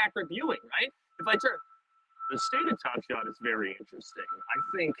around, it's Patrick Ewing, right? If I turn, the state of Top Shot is very interesting.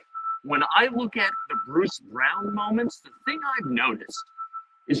 I think when I look at the Bruce Brown moments, the thing I've noticed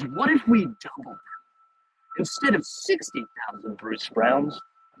is what if we doubled them? Instead of 60,000 Bruce Browns,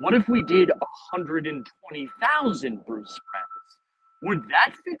 what if we did 120,000 Bruce Browns? Would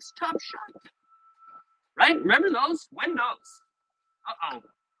that fix Top Shot? Right? Remember those? When those? Uh-oh.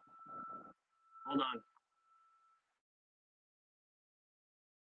 Hold on.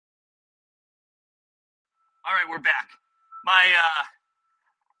 All right, we're back.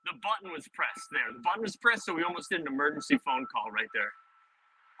 The button was pressed there. The button was pressed, so we almost did an emergency phone call right there.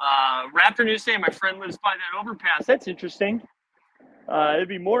 Raptor News saying my friend lives by that overpass. That's interesting. It'd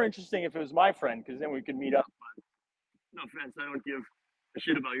be more interesting if it was my friend, because then we could meet up. But no offense, I don't give a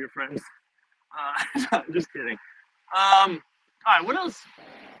shit about your friends. Just kidding. All right, what else?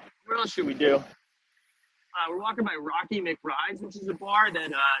 What else should we do? We're walking by Rocky McBride's, which is a bar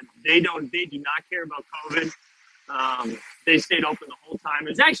that they do not care about COVID. They stayed open the whole time.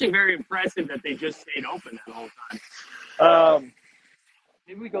 It's actually very impressive that they just stayed open that whole time.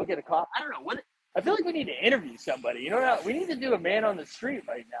 Maybe we go get a coffee. I don't know. I feel like we need to interview somebody. You know, we need to do a man on the street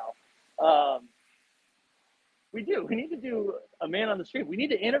right now. We do. We need to do a man on the street. We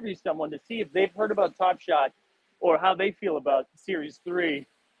need to interview someone to see if they've heard about Top Shot or how they feel about Series 3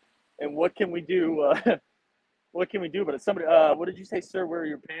 and what can we do. What can we do? But somebody, what did you say, sir? Where are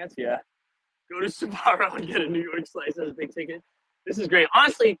your pants? Yeah. Go to Sbarro and get a New York slice as a big ticket. This is great.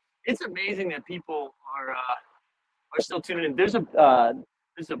 Honestly, it's amazing that people are still tuning in. There's a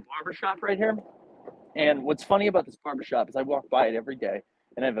barbershop right here. And what's funny about this barbershop is I walk by it every day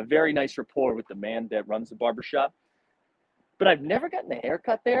and I have a very nice rapport with the man that runs the barbershop. But I've never gotten a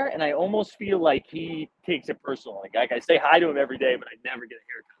haircut there, and I almost feel like he takes it personally. Like I say hi to him every day, but I never get a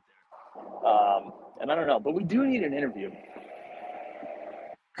haircut there. And I don't know, but we do need an interview.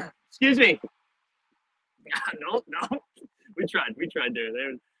 Excuse me. No. We tried there.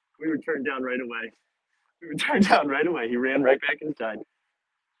 We were turned down right away. He ran right back inside.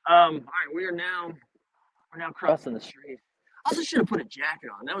 All right, we're now crossing the street. I also should have put a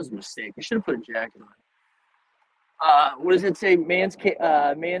jacket on. That was a mistake. We should have put a jacket on. What does it say? Men's cave.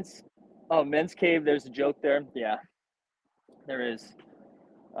 There's a joke there. Yeah, there is.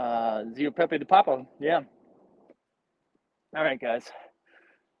 Zio Pepe de Papa. Yeah. All right, guys.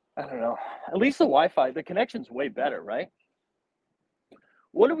 I don't know. At least the Wi-Fi, the connection's way better, right?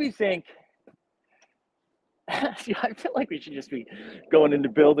 What do we think? See, I feel like we should just be going into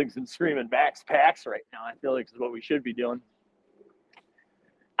buildings and screaming Max Pax right now. I feel like this is what we should be doing.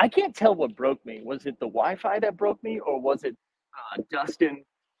 I can't tell what broke me. Was it the Wi-Fi that broke me, or was it Dustin's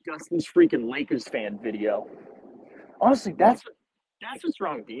freaking Lakers fan video? Honestly, that's what's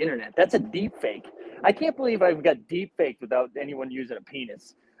wrong with the internet. That's a deep fake. I can't believe I've got deep faked without anyone using a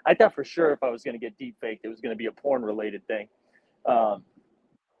penis. I thought for sure if I was going to get deep faked, it was going to be a porn-related thing.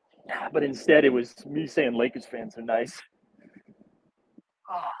 But instead, it was me saying Lakers fans are nice.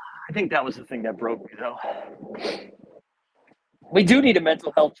 I think that was the thing that broke me, though. We do need a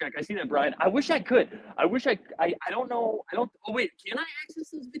mental health check. I see that, Brian. I wish I could. I don't know. Oh, wait. Can I access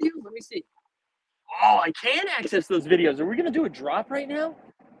those videos? Let me see. Oh, I can access those videos. Are we going to do a drop right now?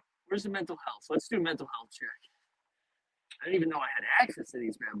 Where's the mental health? Let's do a mental health check. I didn't even know I had access to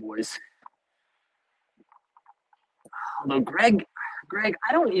these bad boys. Although, Greg,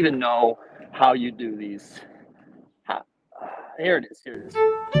 I don't even know how you do these. Here it is.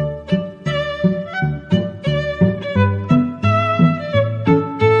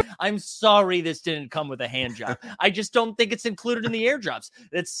 I'm sorry this didn't come with a hand job. I just don't think it's included in the airdrops.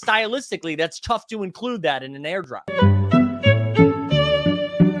 That's stylistically, that's tough to include that in an airdrop.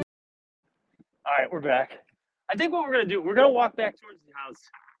 All right, we're back. I think what we're going to do, we're going to walk back towards the house.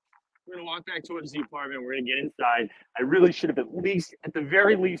 We're going to walk back towards the apartment. We're going to get inside. I really should have at the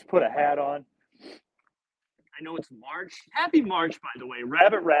very least, put a hat on. I know it's March. Happy March, by the way.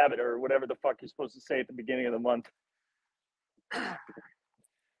 Rabbit, or whatever the fuck you're supposed to say at the beginning of the month.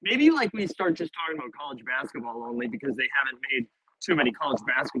 Maybe we start just talking about college basketball only because they haven't made too many college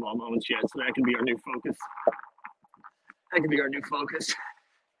basketball moments yet. So that can be our new focus.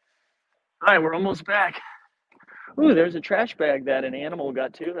 All right, we're almost back. Ooh, there's a trash bag that an animal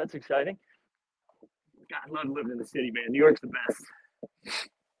got to. That's exciting. God, I love living in the city, man. New York's the best.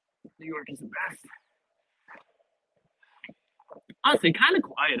 New York is the best. Honestly, kind of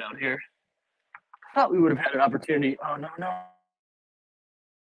quiet out here. thought we would have had an opportunity. Oh, no.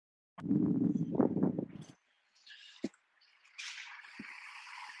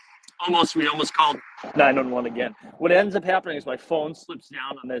 We almost called 911 again. What ends up happening is my phone slips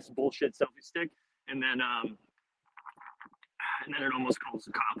down on this bullshit selfie stick, and then it almost calls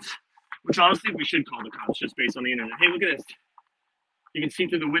the cops. Which honestly, we should call the cops just based on the internet. Hey, look at this. You can see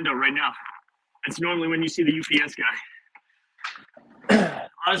through the window right now. That's normally when you see the UPS guy.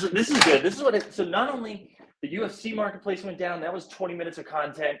 Honestly, this is good. This is what so not only the UFC marketplace went down, that was 20 minutes of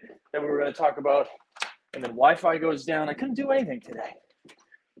content that we were going to talk about, and then Wi-Fi goes down. I couldn't do anything today.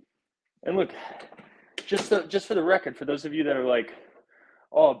 And look, just for the record, for those of you that are like,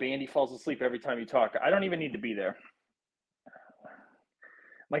 oh, Bandy falls asleep every time you talk, I don't even need to be there.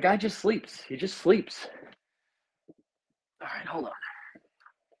 My guy just sleeps. He just sleeps. All right, hold on.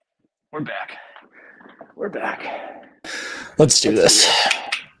 We're back. Let's do this.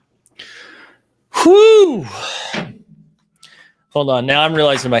 Whoo! Hold on. Now I'm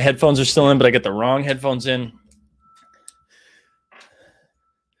realizing my headphones are still in, but I got the wrong headphones in.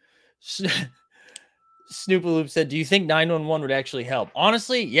 Snoopaloop said, do you think 911 would actually help?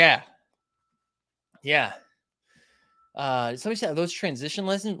 Honestly, yeah. Somebody said, are those transition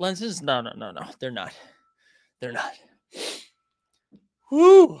lenses? No. They're not.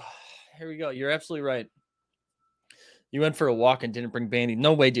 Woo! Here we go. You're absolutely right. You went for a walk and didn't bring Bandy.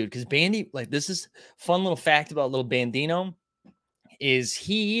 No way, dude. Because Bandy, like, this is fun little fact about little Bandino is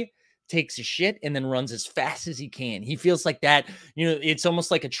he takes a shit and then runs as fast as he can. He feels like that, it's almost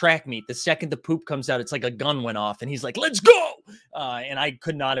like a track meet. The second the poop comes out, it's like a gun went off and he's like, let's go. And I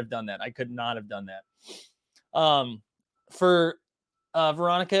could not have done that. For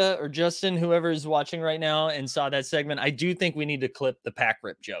Veronica or Justin, whoever is watching right now and saw that segment, I do think we need to clip the pack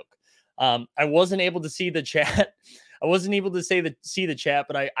rip joke. I wasn't able to see the chat. I wasn't able to see the chat,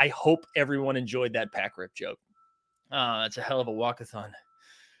 but I hope everyone enjoyed that pack rip joke. That's a hell of a walkathon.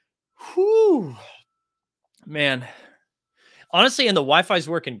 Whew. Man. Honestly, and the Wi-Fi's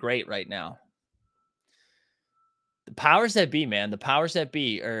working great right now. The powers that be, man. The powers that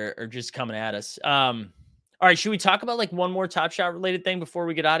be are just coming at us. All right, should we talk about like one more Top Shot related thing before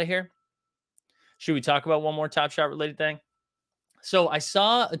we get out of here? So I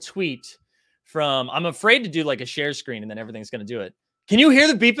saw a tweet from, I'm afraid to do like a share screen and then everything's going to do it. Can you hear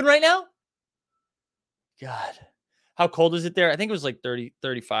the beeping right now? God, how cold is it there? I think it was like 30,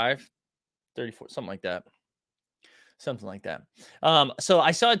 35, 34, something like that. So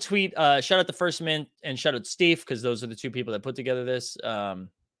I saw a tweet, shout out to First Mint and shout out Steve, because those are the two people that put together this. Well,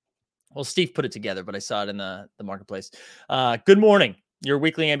 Steve put it together, but I saw it in the marketplace. Good morning. Your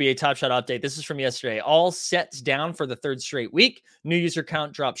weekly NBA Top Shot update. This is from yesterday. All sets down for the third straight week. New user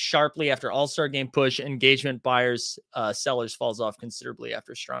count drops sharply after All-Star game push. Engagement buyers, sellers falls off considerably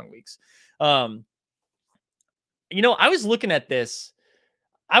after strong weeks. I was looking at this.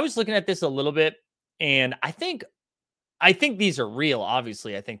 a little bit, and I think these are real.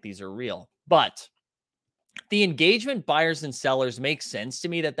 Obviously, I think these are real. But the engagement buyers and sellers make sense to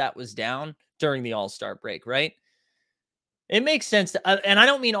me that was down during the All-Star break, right? It makes sense. And I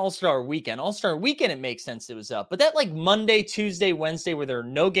don't mean All-Star weekend. All-Star weekend, it makes sense it was up. But that like Monday, Tuesday, Wednesday, where there are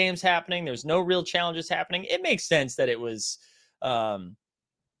no games happening, there's no real challenges happening, it makes sense that it was down,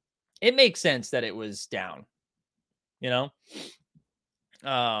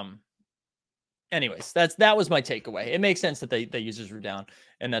 Anyways, that was my takeaway. It makes sense that the users were down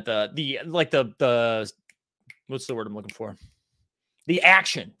and that the what's the word I'm looking for? The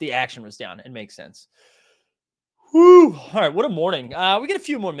action was down. It makes sense. Whew. All right. What a morning. We got a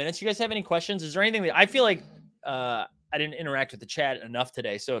few more minutes. You guys have any questions? Is there anything that I feel like I didn't interact with the chat enough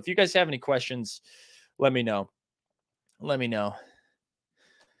today? So if you guys have any questions, let me know.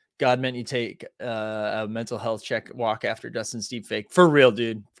 God meant you take a mental health check walk after Dustin's deep fake. For real,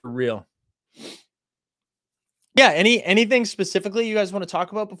 dude. For real. Yeah. Anything specifically you guys want to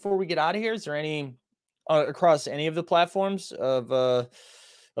talk about before we get out of here? Is there any across any of the platforms of the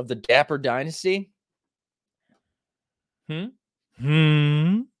Dapper Dynasty? Do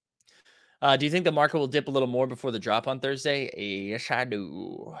you think the market will dip a little more before the drop on Thursday? Yes, I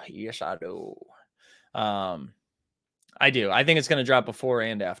do. I do. I think it's going to drop before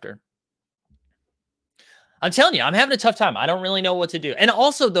and after. I'm telling you, I'm having a tough time. I don't really know what to do. And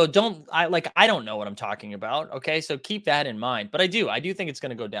also, though, I don't know what I'm talking about. Okay, so keep that in mind. But I do think it's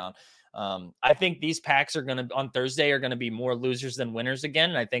going to go down. I think these packs on Thursday are going to be more losers than winners again.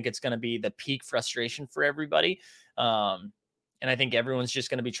 And I think it's going to be the peak frustration for everybody. And I think everyone's just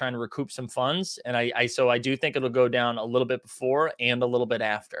going to be trying to recoup some funds. And so I do think it'll go down a little bit before and a little bit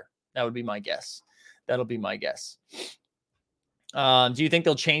after. That would be my guess. That'll be my guess. Do you think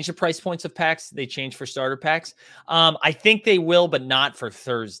they'll change the price points of packs? They change for starter packs. I think they will, but not for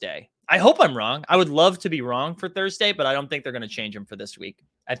Thursday. I hope I'm wrong. I would love to be wrong for Thursday, but I don't think they're going to change them for this week.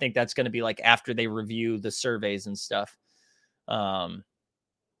 I think that's going to be like after they review the surveys and stuff.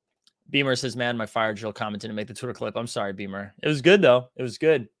 Beamer says, man, my fire drill commented to make the Twitter clip. I'm sorry, Beamer. It was good, though. It was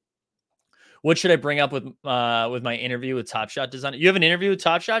good. What should I bring up with my interview with Top Shot Designer? You have an interview with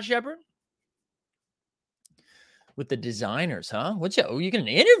Top Shot, Shepard? With the designers, huh? You get an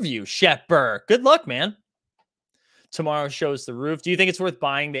interview, Shepard. Good luck, man. Tomorrow shows the roof. Do you think it's worth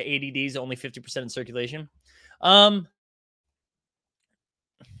buying the ADDs only 50% in circulation?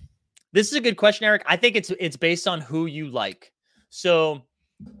 This is a good question, Eric. I think it's based on who you like. So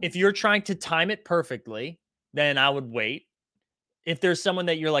if you're trying to time it perfectly, then I would wait. If there's someone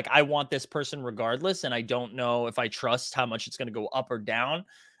that you're like, I want this person regardless, and I don't know if I trust how much it's going to go up or down,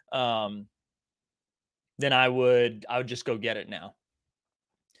 then I would just go get it now.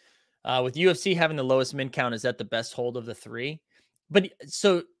 With UFC having the lowest min count, is that the best hold of the three? But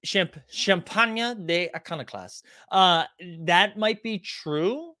so Champagne de Iconoclast. That might be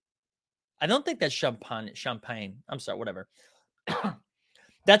true. I don't think that's champagne. I'm sorry, whatever.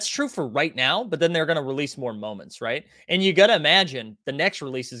 That's true for right now, but then they're going to release more moments, right? And you got to imagine the next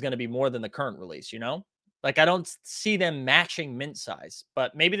release is going to be more than the current release, you know? Like, I don't see them matching mint size,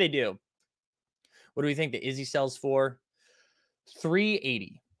 but maybe they do. What do we think the Izzy sells for?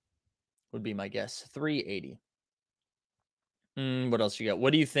 $380 would be my guess. $380. What else you got?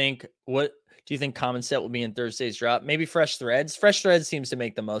 What do you think? What do you think common set will be in Thursday's drop? Maybe Fresh Threads. Fresh Threads seems to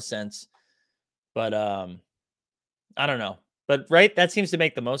make the most sense. But I don't know. But right, that seems to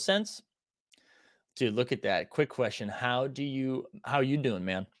make the most sense. Dude, look at that. Quick question. How you doing,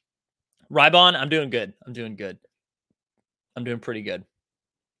 man? Rybon, I'm doing good. I'm doing pretty good.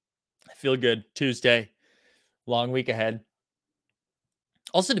 I feel good. Tuesday. Long week ahead.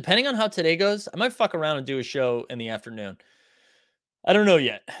 Also, depending on how today goes, I might fuck around and do a show in the afternoon. I don't know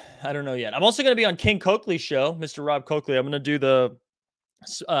yet. I'm also going to be on King Coakley's show, Mr. Rob Coakley. I'm going to do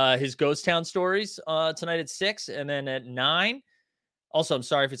his Ghost Town stories tonight at 6, and then at 9. Also, I'm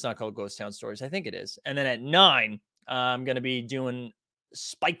sorry if it's not called Ghost Town Stories. I think it is. And then at 9, I'm going to be doing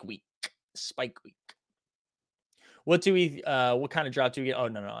Spike Week. What kind of drop do we get? Oh,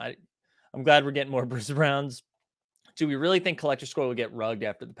 no. I'm glad we're getting more Bruce Browns. Do we really think Collector Score will get rugged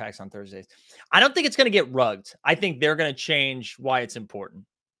after the packs on Thursdays? I don't think it's going to get rugged. I think they're going to change why it's important.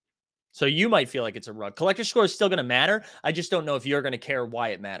 So you might feel like it's a rug. Collector Score is still going to matter. I just don't know if you're going to care why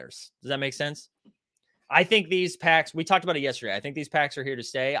it matters. Does that make sense? I think these packs, we talked about it yesterday. I think these packs are here to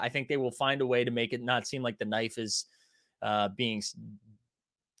stay. I think they will find a way to make it not seem like the knife is being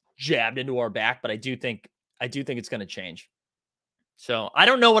jabbed into our back, but I do think it's going to change. So I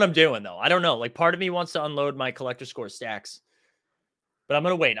don't know what I'm doing, though. I don't know. Like, part of me wants to unload my Collector Score stacks, but I'm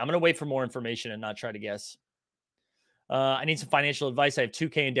going to wait. I'm going to wait for more information and not try to guess. I need some financial advice. I have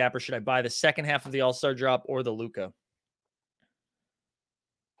 2K in Dapper. Should I buy the second half of the All-Star drop or the Luka?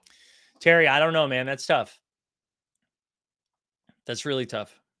 Terry, I don't know, man. That's tough. That's really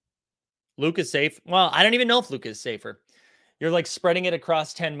tough. Luka's safe. Well, I don't even know if Luka is safer. You're like spreading it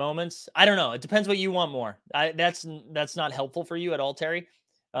across 10 moments. I don't know. It depends what you want more. That's not helpful for you at all, Terry.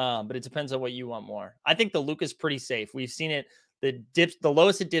 But it depends on what you want more. I think the Luka's pretty safe. We've seen it. The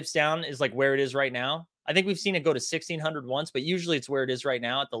lowest it dips down is like where it is right now. I think we've seen it go to 1,600 once, but usually it's where it is right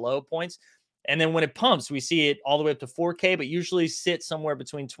now at the low points. And then when it pumps, we see it all the way up to 4K, but usually sit somewhere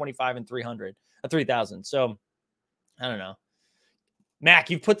between 25 and 3,000. So I don't know. Mac,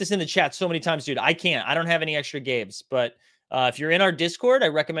 you've put this in the chat so many times, dude. I don't have any extra games, but if you're in our Discord, I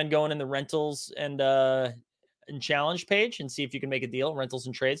recommend going in the rentals and challenge page and see if you can make a deal, rentals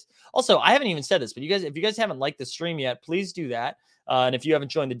and trades. Also, I haven't even said this, but if you guys haven't liked the stream yet, please do that. And if you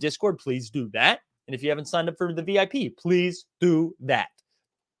haven't joined the Discord, please do that. And if you haven't signed up for the VIP, please do that.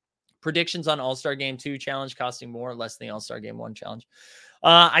 Predictions on All-Star Game 2 challenge costing more or less than the All-Star Game 1 challenge.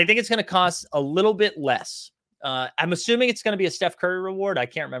 I think it's going to cost a little bit less. I'm assuming it's going to be a Steph Curry reward. I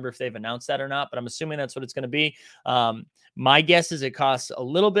can't remember if they've announced that or not, but I'm assuming that's what it's going to be. My guess is it costs a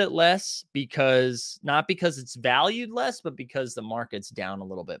little bit less not because it's valued less, but because the market's down a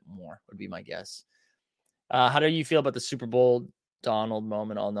little bit more would be my guess. How do you feel about the Super Bowl Donald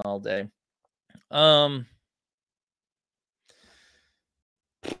moment all day? I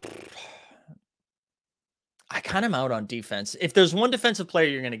kind of am out on defense. If there's one defensive player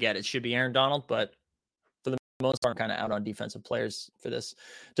you're going to get, it should be Aaron Donald, but for the most part, I'm kind of out on defensive players for this.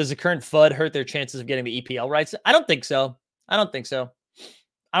 Does the current FUD hurt their chances of getting the EPL rights? I don't think so. I don't think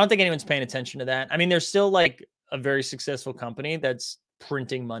anyone's paying attention to that. I mean, they're still like a very successful company that's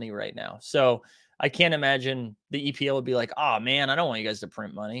printing money right now. So I can't imagine the EPL would be like, oh man, I don't want you guys to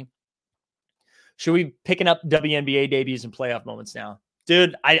print money. Should we picking up WNBA debuts and playoff moments now?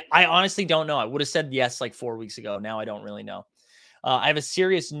 Dude, I honestly don't know. I would have said yes like 4 weeks ago. Now I don't really know. I have a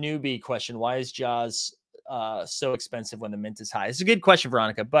serious newbie question. Why is Jaws so expensive when the mint is high? It's a good question,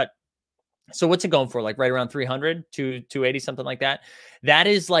 Veronica. But so what's it going for? Like right around 300 to 280, something like that. That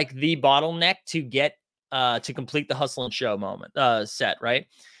is like the bottleneck to get to complete the hustle and show moment set, right?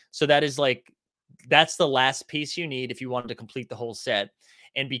 So that is like that's the last piece you need if you wanted to complete the whole set.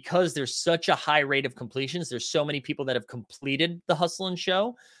 And because there's such a high rate of completions, there's so many people that have completed the hustle and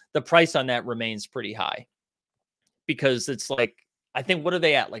show, the price on that remains pretty high. Because it's like, I think, what are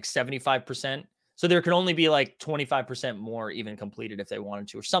they at? Like 75%? So there can only be like 25% more even completed if they wanted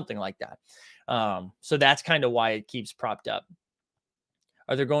to, or something like that. So that's kind of why it keeps propped up.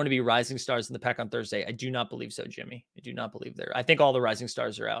 Are there going to be rising stars in the pack on Thursday? I do not believe so, Jimmy. I do not believe there. I think all the rising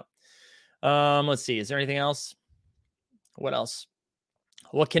stars are out. Let's see. Is there anything else? What else?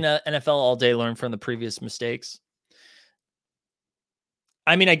 What can NFL all day learn from the previous mistakes?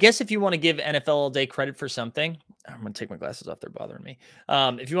 I mean, I guess if you want to give NFL all day credit for something, I'm going to take my glasses off. They're bothering me.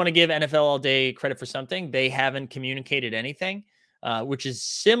 If you want to give NFL all day credit for something, they haven't communicated anything, which is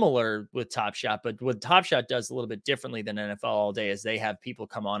similar with Top Shot. But what Top Shot does a little bit differently than NFL all day is they have people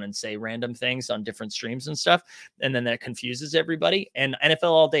come on and say random things on different streams and stuff. And then that confuses everybody. And NFL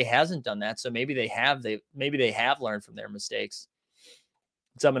all day hasn't done that. So maybe they have learned from their mistakes.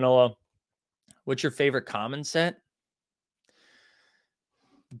 What's up, Manolo? What's your favorite common set?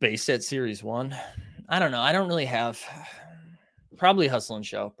 Base set series 1. I don't know. I don't really have. Probably Hustle and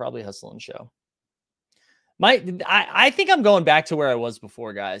Show. I think I'm going back to where I was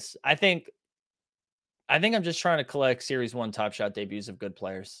before, guys. I think I'm just trying to collect series 1 Top Shot debuts of good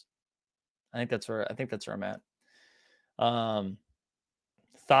players. I think that's where I'm at.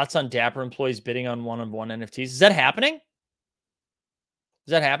 Thoughts on Dapper employees bidding on one-on-one NFTs? Is that happening?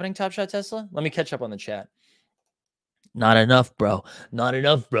 Top Shot Tesla? Let me catch up on the chat. Not enough, bro.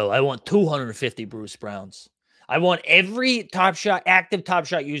 I want 250 Bruce Browns. I want every active Top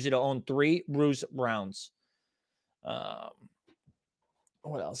Shot user to own 3 Bruce Browns. What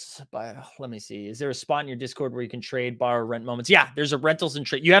else? Let me see. Is there a spot in your Discord where you can trade, borrow, rent moments? Yeah, there's a rentals and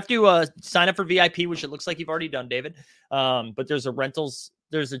trade. You have to sign up for VIP, which it looks like you've already done, David. But there's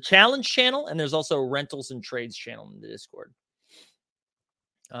a challenge channel, and there's also a rentals and trades channel in the Discord.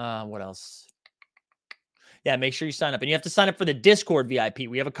 What else? Yeah, make sure you sign up, and you have to sign up for the Discord VIP.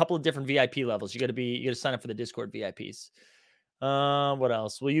 We have a couple of different VIP levels. You got to sign up for the Discord VIPs. What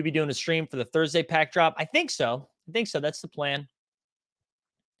else? Will you be doing a stream for the Thursday pack drop? I think so. That's the plan.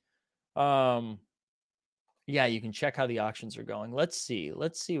 Yeah, you can check how the auctions are going. Let's see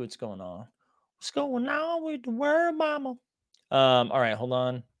what's going on. What's going on with the world, mama? All right, hold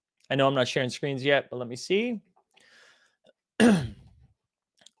on. I know I'm not sharing screens yet, but let me see.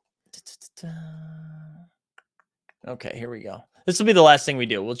 Okay, here we go. This will be the last thing we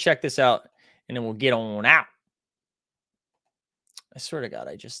do. We'll check this out, and then we'll get on out. I swear to God,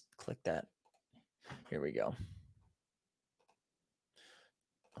 I just clicked that. Here we go.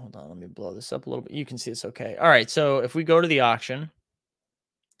 Hold on, let me blow this up a little bit. You can see this okay. All right, so if we go to the auction.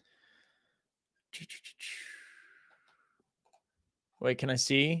 Wait, can I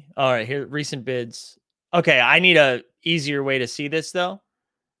see? All right, here, recent bids. Okay, I need a easier way to see this, though.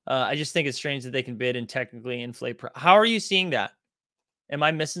 I just think it's strange that they can bid and technically inflate. How are you seeing that? Am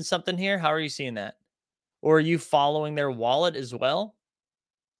I missing something here? How are you seeing that? Or are you following their wallet as well?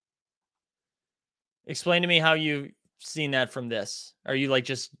 Explain to me how you've seen that from this. Are you like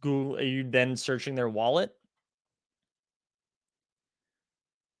just Google? Are you then searching their wallet?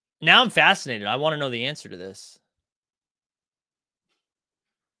 Now I'm fascinated. I want to know the answer to this.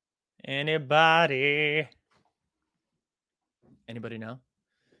 Anybody know?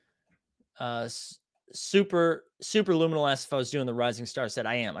 Super Luminal asked if I was doing the Rising Star set.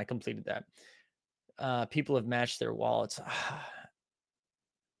 I am. I completed that. People have matched their wallets.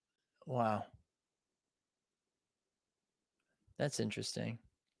 Wow. That's interesting.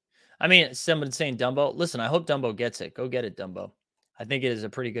 I mean, somebody saying Dumbo. Listen, I hope Dumbo gets it. Go get it, Dumbo. I think it is a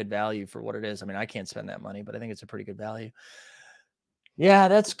pretty good value for what it is. I mean, I can't spend that money, but I think it's a pretty good value. Yeah,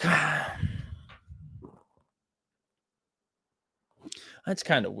 that's kind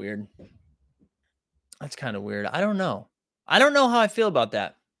of weird. I don't know how I feel about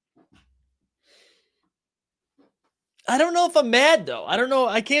that. I don't know if I'm mad, though. I don't know.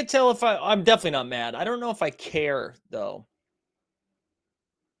 I can't tell if I'm definitely not mad. I don't know if I care, though.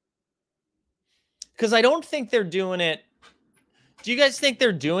 Because I don't think they're doing it. Do you guys think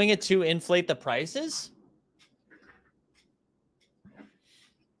they're doing it to inflate the prices?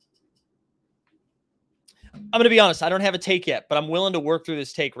 I'm going to be honest. I don't have a take yet, but I'm willing to work through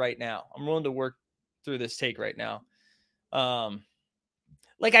this take right now.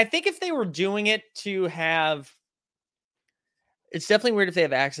 Like, I think if they were doing it to have, it's definitely weird if they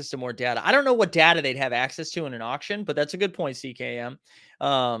have access to more data. I don't know what data they'd have access to in an auction, but that's a good point, CKM.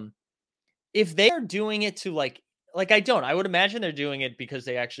 If they are doing it to like I would imagine they're doing it because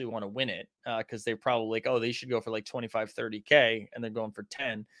they actually want to win it. Cause they're probably like, oh, they should go for like 25, 30K and they're going for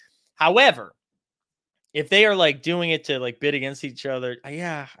 10. However, if they are like doing it to like bid against each other,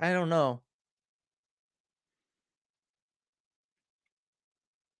 yeah, I don't know.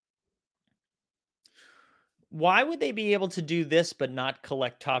 Why would they be able to do this but not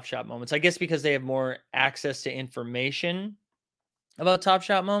collect Top Shot moments? I guess because they have more access to information about Top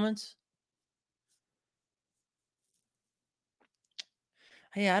Shot moments.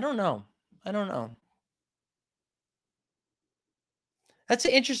 Yeah, I don't know. That's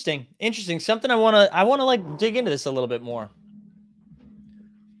interesting. Something I want to like dig into this a little bit more.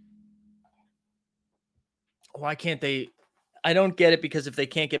 Why can't they? I don't get it, because if they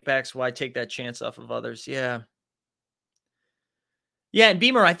can't get backs, why take that chance off of others? Yeah. Yeah, and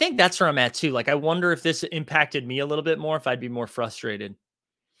Beamer, I think that's where I'm at too. Like, I wonder if this impacted me a little bit more, if I'd be more frustrated.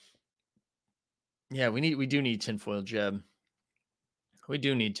 Yeah, we do need Tinfoil Jeb. All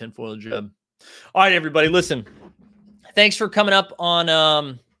right, everybody, listen. Thanks for coming up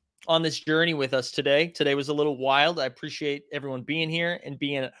on this journey with us today. Today was a little wild. I appreciate everyone being here and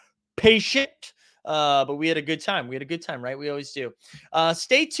being patient. But we had a good time. Right? We always do.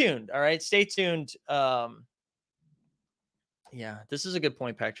 Stay tuned. All right. Stay tuned. Yeah, this is a good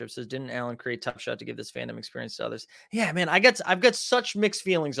point. Pack Trip says, didn't Alan create Top Shot to give this fandom experience to others? Yeah, man, I've got such mixed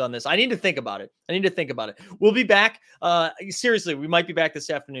feelings on this. I need to think about it. We'll be back. Seriously, we might be back this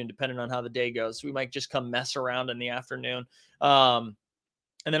afternoon, depending on how the day goes. We might just come mess around in the afternoon. And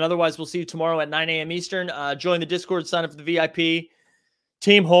then otherwise, we'll see you tomorrow at 9 a.m. Eastern. Join the Discord, sign up for the VIP.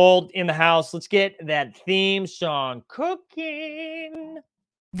 Team Hold in the house. Let's get that theme song cooking.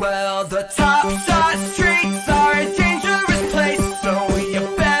 Well, the Top Shot stream